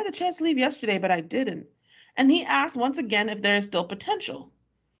 She said, I had the chance to leave yesterday, but I didn't. And he asked once again if there is still potential.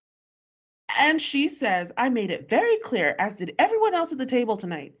 And she says, I made it very clear, as did everyone else at the table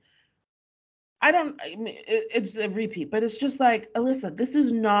tonight. It's a repeat, but it's just like, Alyssa, this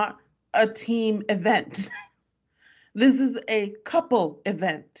is not a team event. This is a couple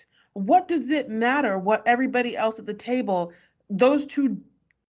event. What does it matter what everybody else at the table, those two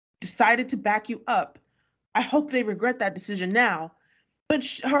decided to back you up? I hope they regret that decision now. But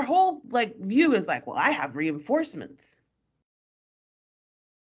her whole view is like, well, I have reinforcements.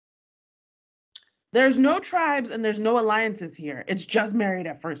 There's no tribes and there's no alliances here. It's just married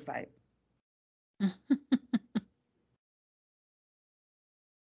at first sight.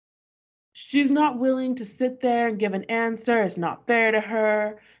 She's not willing to sit there and give an answer. It's not fair to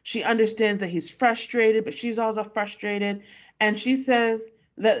her. She understands that he's frustrated, but she's also frustrated. And she says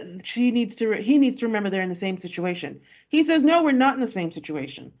that he needs to remember they're in the same situation. He says, no, we're not in the same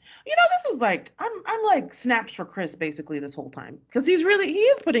situation. This is like, I'm like snaps for Chris basically this whole time. Because he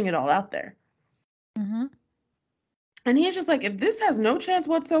is putting it all out there. Mm-hmm. And he's just like, if this has no chance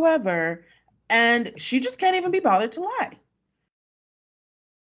whatsoever, and she just can't even be bothered to lie.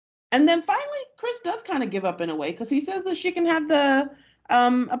 And then finally, Chris does kind of give up in a way because he says that she can have the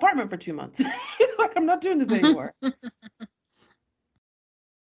apartment for 2 months. He's like, I'm not doing this anymore.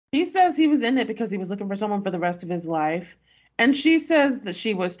 He says he was in it because he was looking for someone for the rest of his life. And she says that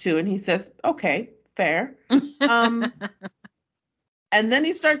she was too. And he says, okay, fair. And then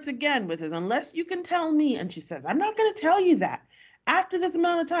he starts again with his, unless you can tell me. And she says, I'm not going to tell you that. After this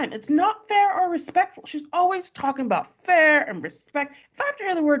amount of time, it's not fair or respectful. She's always talking about fair and respect. If I have to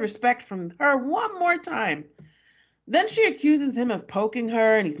hear the word respect from her one more time, then she accuses him of poking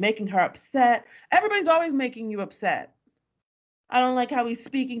her and he's making her upset. Everybody's always making you upset. I don't like how he's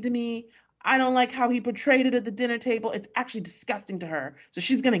speaking to me. I don't like how he portrayed it at the dinner table. It's actually disgusting to her. So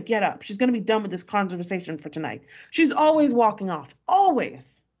she's going to get up. She's going to be done with this conversation for tonight. She's always walking off.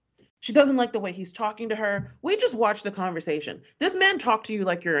 Always. She doesn't like the way he's talking to her. We just watched the conversation. This man talked to you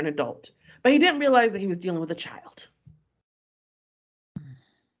like you're an adult, but he didn't realize that he was dealing with a child.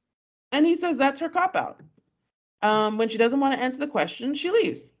 And he says that's her cop-out. When she doesn't want to answer the question, she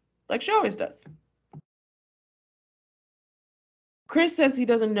leaves, like she always does. Chris says he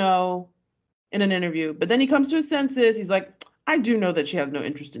doesn't know in an interview, but then he comes to his senses. He's like, I do know that she has no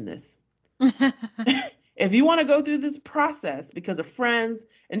interest in this. If you want to go through this process because of friends,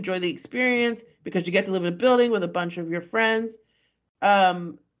 enjoy the experience, because you get to live in a building with a bunch of your friends,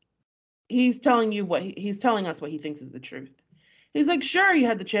 he's telling us what he thinks is the truth. He's like, sure, you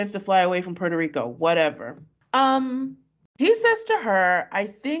had the chance to fly away from Puerto Rico, whatever. He says to her, I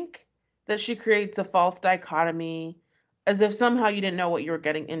think that she creates a false dichotomy as if somehow you didn't know what you were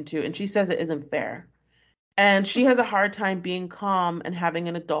getting into. And she says it isn't fair. And she has a hard time being calm and having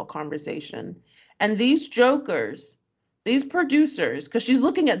an adult conversation. And these jokers, these producers, because she's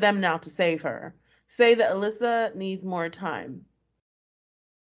looking at them now to save her, say that Alyssa needs more time.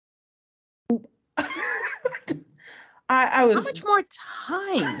 I was. How much more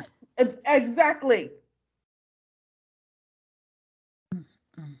time? Exactly.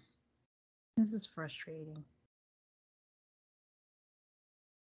 This is frustrating.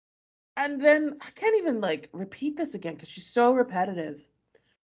 And then I can't even repeat this again because she's so repetitive.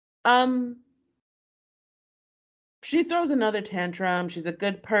 She throws another tantrum. She's a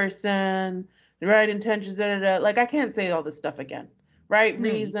good person, the right intentions, I can't say all this stuff again. Right No,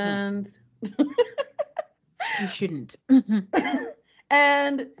 reasons. You shouldn't.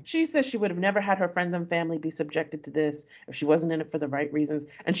 And she says she would have never had her friends and family be subjected to this if she wasn't in it for the right reasons,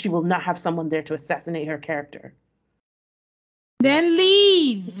 and she will not have someone there to assassinate her character. Then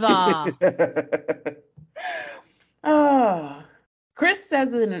leave. Chris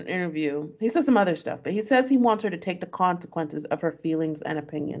says in an interview, he says some other stuff, but he says he wants her to take the consequences of her feelings and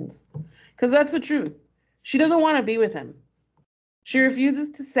opinions. Because that's the truth. She doesn't want to be with him. She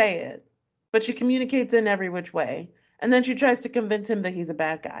refuses to say it, but she communicates in every which way. And then she tries to convince him that he's a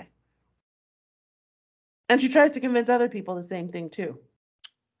bad guy. And she tries to convince other people the same thing too.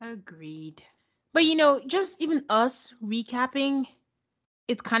 Agreed. But just even us recapping,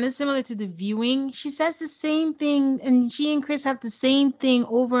 it's kind of similar to the viewing. She says the same thing, and she and Chris have the same thing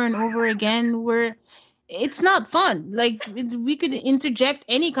over and over again, where it's not fun. We could interject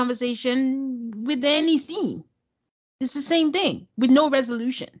any conversation with any scene. It's the same thing with no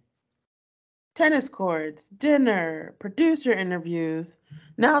resolution. Tennis courts, dinner, producer interviews.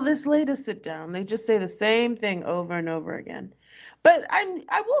 Now this latest sit down, they just say the same thing over and over again. But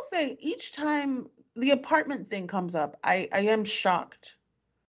I will say, each time the apartment thing comes up, I am shocked.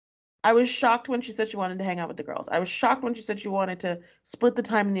 I was shocked when she said she wanted to hang out with the girls. I was shocked when she said she wanted to split the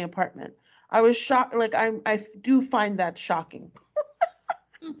time in the apartment. I was shocked. I do find that shocking.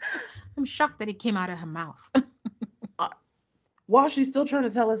 I'm shocked that it came out of her mouth. While she's still trying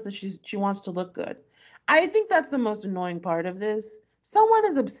to tell us that she wants to look good. I think that's the most annoying part of this. Someone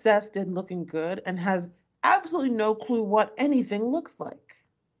is obsessed in looking good and has absolutely no clue what anything looks like.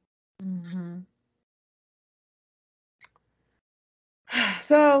 Mm-hmm.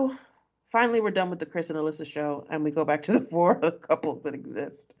 So finally, we're done with the Chris and Alyssa show, and we go back to the 4 couples that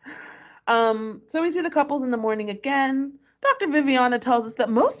exist. So we see the couples in the morning again. Dr. Viviana tells us that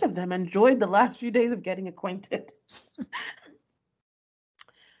most of them enjoyed the last few days of getting acquainted.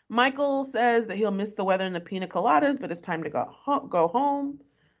 Michael says that he'll miss the weather and the pina coladas, but it's time to go home.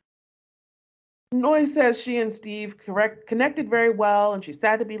 Noi says she and Steve connected very well, and she's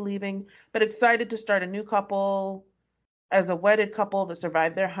sad to be leaving, but excited to start a new couple as a wedded couple that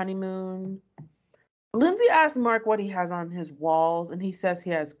survived their honeymoon. Lindsay asks Mark what he has on his walls, and he says he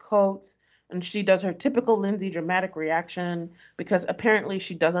has coats, and she does her typical Lindsay dramatic reaction because apparently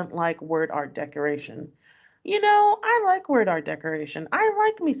she doesn't like word art decoration. You know, I like word art decoration. I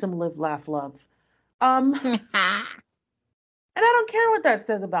like me some live, laugh, love. And I don't care what that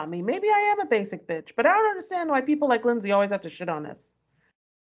says about me. Maybe I am a basic bitch, but I don't understand why people like Lindsay always have to shit on us.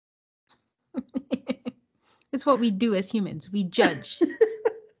 It's what we do as humans. We judge.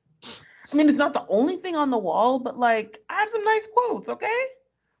 I mean, it's not the only thing on the wall, but like, I have some nice quotes, okay?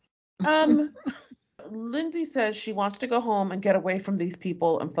 Lindsay says she wants to go home and get away from these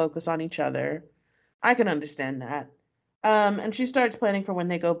people and focus on each other. I can understand that. And she starts planning for when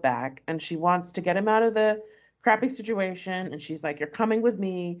they go back, and she wants to get him out of the crappy situation, and she's like, you're coming with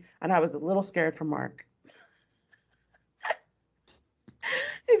me. And I was a little scared for Mark.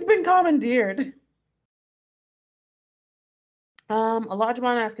 He's been commandeered.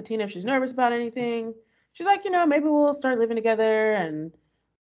 Olajuwon asks Katina if she's nervous about anything. She's like, maybe we'll start living together and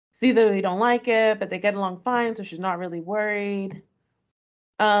see that we don't like it, but they get along fine, so she's not really worried.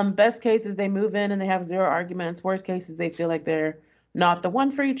 Best case is they move in and they have 0 arguments. Worst case is they feel like they're not the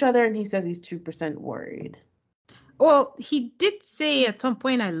one for each other, and he says he's 2% worried. Well, he did say at some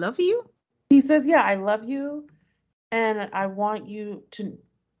point, I love you. He says, yeah, I love you, and I want you to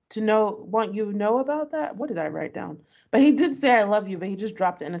know about that. What did I write down? But he did say I love you, but he just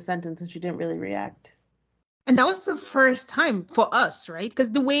dropped it in a sentence and she didn't really react. And that was the first time for us, right? Because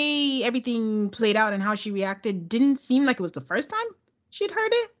the way everything played out and how she reacted didn't seem like it was the first time she'd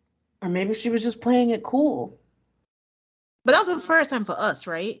heard it. Or maybe she was just playing it cool. But that was the first time for us,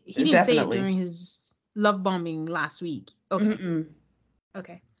 right? He didn't Definitely say it during his love bombing last week. Okay. Mm-mm.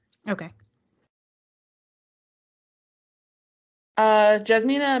 Okay.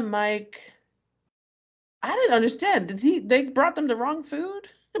 Jasmina and Mike, I didn't understand. They brought them the wrong food,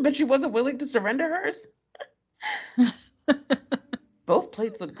 but she wasn't willing to surrender hers? Both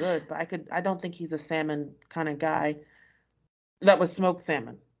plates look good, but I don't think he's a salmon kind of guy. That was smoked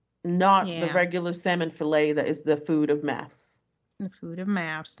salmon, not the regular salmon fillet that is the food of maths. The food of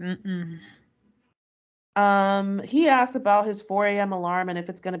maths. He asked about his 4 a.m. alarm and if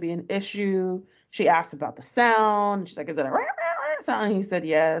it's going to be an issue. She asked about the sound. She's like, is it a sound? And he said,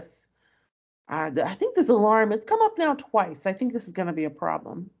 yes. I think this alarm, it's come up now twice. I think this is going to be a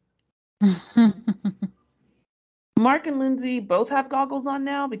problem. Mark and Lindsay both have goggles on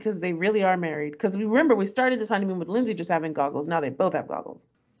now because they really are married. Because remember, we started this honeymoon with Lindsay just having goggles. Now they both have goggles.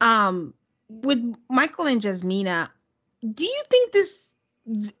 With Michael and Jasmina, do you think this,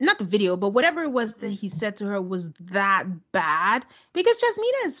 not the video, but whatever it was that he said to her was that bad? Because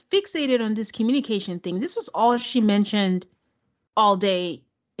Jasmina is fixated on this communication thing. This was all she mentioned all day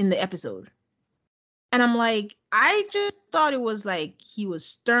in the episode. And I'm like, I just thought it was like he was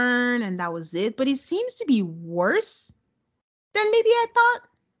stern and that was it. But it seems to be worse than maybe I thought.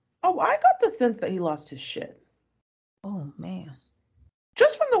 Oh, I got the sense that he lost his shit. Oh, man.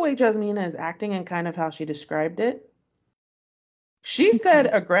 Just from the way Jasmina is acting and kind of how she described it. She said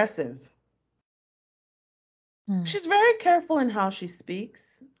aggressive. She's very careful in how she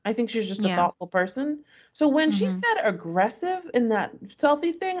speaks. I think she's just a thoughtful person. So when she said aggressive in that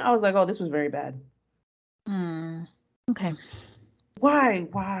selfie thing, I was like, oh, this was very bad. Okay.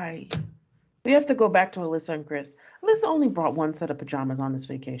 Why? We have to go back to Alyssa and Chris. Alyssa only brought one set of pajamas on this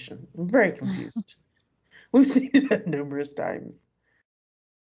vacation. I'm very confused. We've seen that numerous times.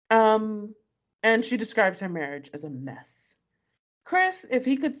 And she describes her marriage as a mess. Chris, if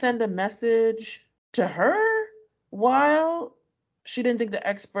he could send a message to her while she didn't think the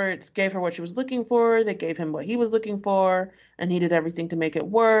experts gave her what she was looking for, they gave him what he was looking for, and he did everything to make it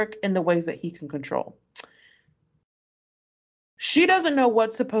work in the ways that he can control. She doesn't know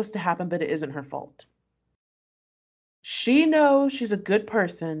what's supposed to happen, but it isn't her fault. She knows she's a good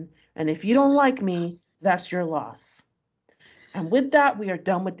person, and if you don't like me, that's your loss. And with that, we are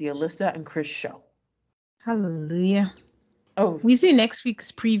done with the Alyssa and Chris show. Hallelujah. Oh, we see next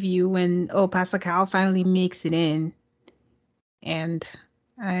week's preview when Pastor Cal finally makes it in. And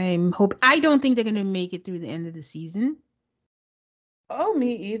I don't think they're going to make it through the end of the season. Oh,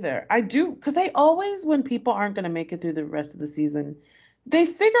 me either. I do, because they always, when people aren't going to make it through the rest of the season, they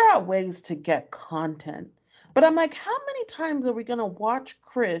figure out ways to get content. But I'm like, how many times are we going to watch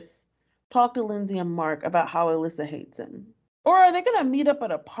Chris talk to Lindsay and Mark about how Alyssa hates him? Or are they going to meet up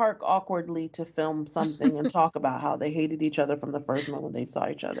at a park awkwardly to film something and talk about how they hated each other from the first moment they saw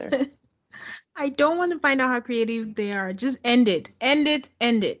each other? I don't want to find out how creative they are. Just end it. End it.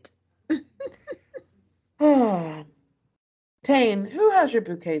 End it. Tane, who has your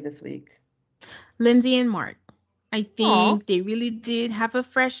bouquet this week? Lindsay and Mark. I think Aww. they really did have a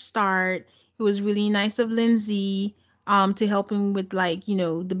fresh start. It was really nice of Lindsay to help him with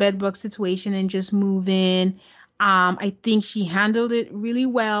the bedbug situation and just move in. I think she handled it really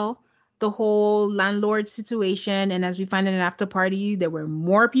well, the whole landlord situation. And as we find in an after party, there were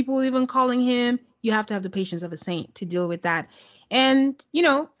more people even calling him. You have to have the patience of a saint to deal with that. And,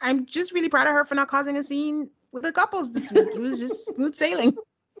 I'm just really proud of her for not causing a scene with the couples this week. It was just smooth sailing.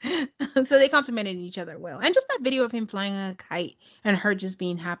 So they complimented each other well. And just that video of him flying a kite and her just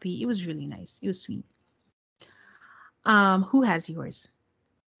being happy, it was really nice. It was sweet. Who has yours?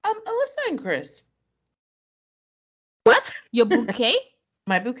 Alyssa and Chris. What? Your bouquet?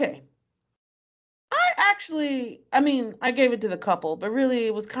 My bouquet. I gave it to the couple, but really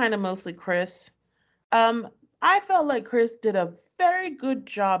it was kind of mostly Chris. I felt like Chris did a very good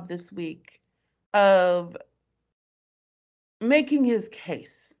job this week of making his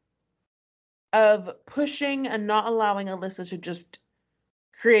case, of pushing and not allowing Alyssa to just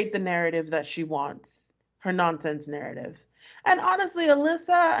create the narrative that she wants, her nonsense narrative. And honestly,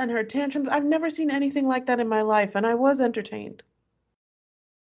 Alyssa and her tantrums, I've never seen anything like that in my life, and I was entertained.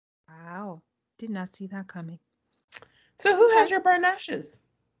 Wow. Did not see that coming. So who has your burnt ashes?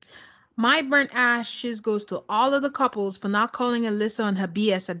 My burnt ashes goes to all of the couples for not calling Alyssa on her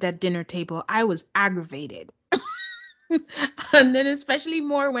BS at that dinner table. I was aggravated. And then especially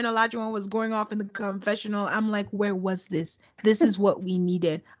more when Olajuwon was going off in the confessional. I'm like, where was this? This is what we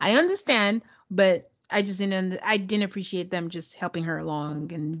needed. I understand, but I didn't appreciate them just helping her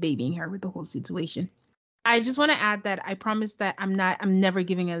along and babying her with the whole situation. I just want to add that I promise that I'm never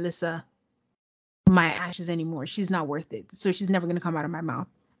giving Alyssa my ashes anymore. She's not worth it. So she's never going to come out of my mouth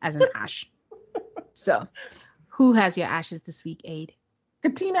as an ash. So who has your ashes this week, Aid?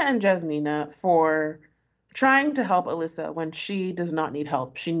 Katina and Jasmina for trying to help Alyssa when she does not need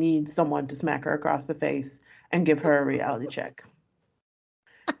help. She needs someone to smack her across the face and give her a reality check.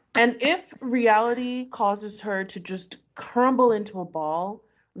 And if reality causes her to just crumble into a ball,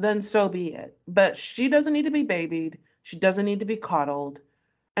 then so be it. But she doesn't need to be babied. She doesn't need to be coddled.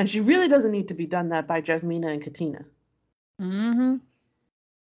 And she really doesn't need to be done that by Jasmina and Katina. Mm-hmm.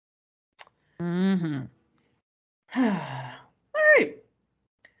 Mm-hmm. All right.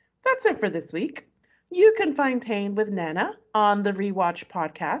 That's it for this week. You can find Tane with Nana on the Rewatch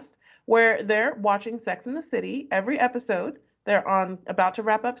podcast, where they're watching Sex and the City every episode. They're about to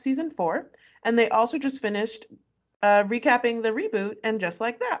wrap up season 4, and they also just finished recapping the reboot and Just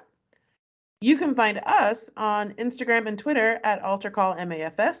Like That. You can find us on Instagram and Twitter at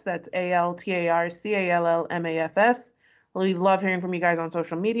AltarCallMAFS. That's ALTARCALLMAFS. We love hearing from you guys on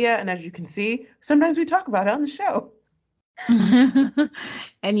social media, and as you can see, sometimes we talk about it on the show.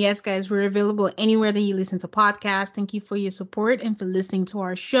 And yes, guys, we're available anywhere that you listen to podcasts. Thank you for your support and for listening to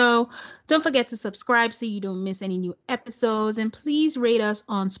our show. Don't forget to subscribe so you don't miss any new episodes. And please rate us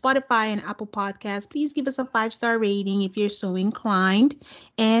on Spotify and Apple Podcasts. Please give us a 5-star rating if you're so inclined.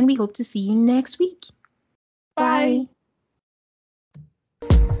 And we hope to see you next week. Bye.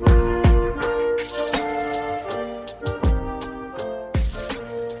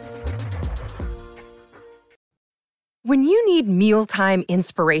 When you need mealtime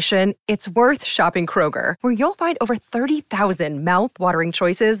inspiration, it's worth shopping Kroger, where you'll find over 30,000 mouth-watering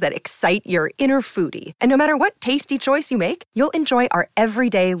choices that excite your inner foodie. And no matter what tasty choice you make, you'll enjoy our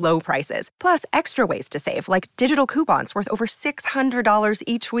everyday low prices, plus extra ways to save, like digital coupons worth over $600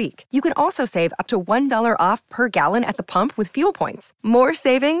 each week. You can also save up to $1 off per gallon at the pump with fuel points. More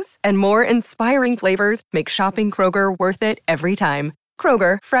savings and more inspiring flavors make shopping Kroger worth it every time.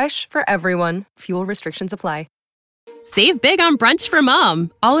 Kroger, fresh for everyone. Fuel restrictions apply. Save big on brunch for mom,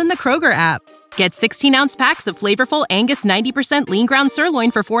 all in the Kroger app. Get 16-ounce packs of flavorful Angus 90% lean ground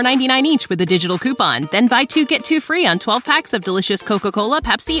sirloin for $4.99 each with a digital coupon. Then buy 2, get 2 free on 12 packs of delicious Coca-Cola,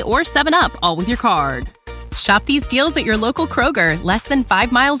 Pepsi, or 7-Up, all with your card. Shop these deals at your local Kroger, less than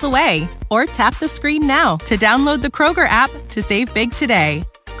 5 miles away. Or tap the screen now to download the Kroger app to save big today.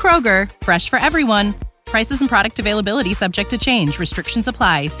 Kroger, fresh for everyone. Prices and product availability subject to change. Restrictions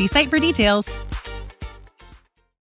apply. See site for details.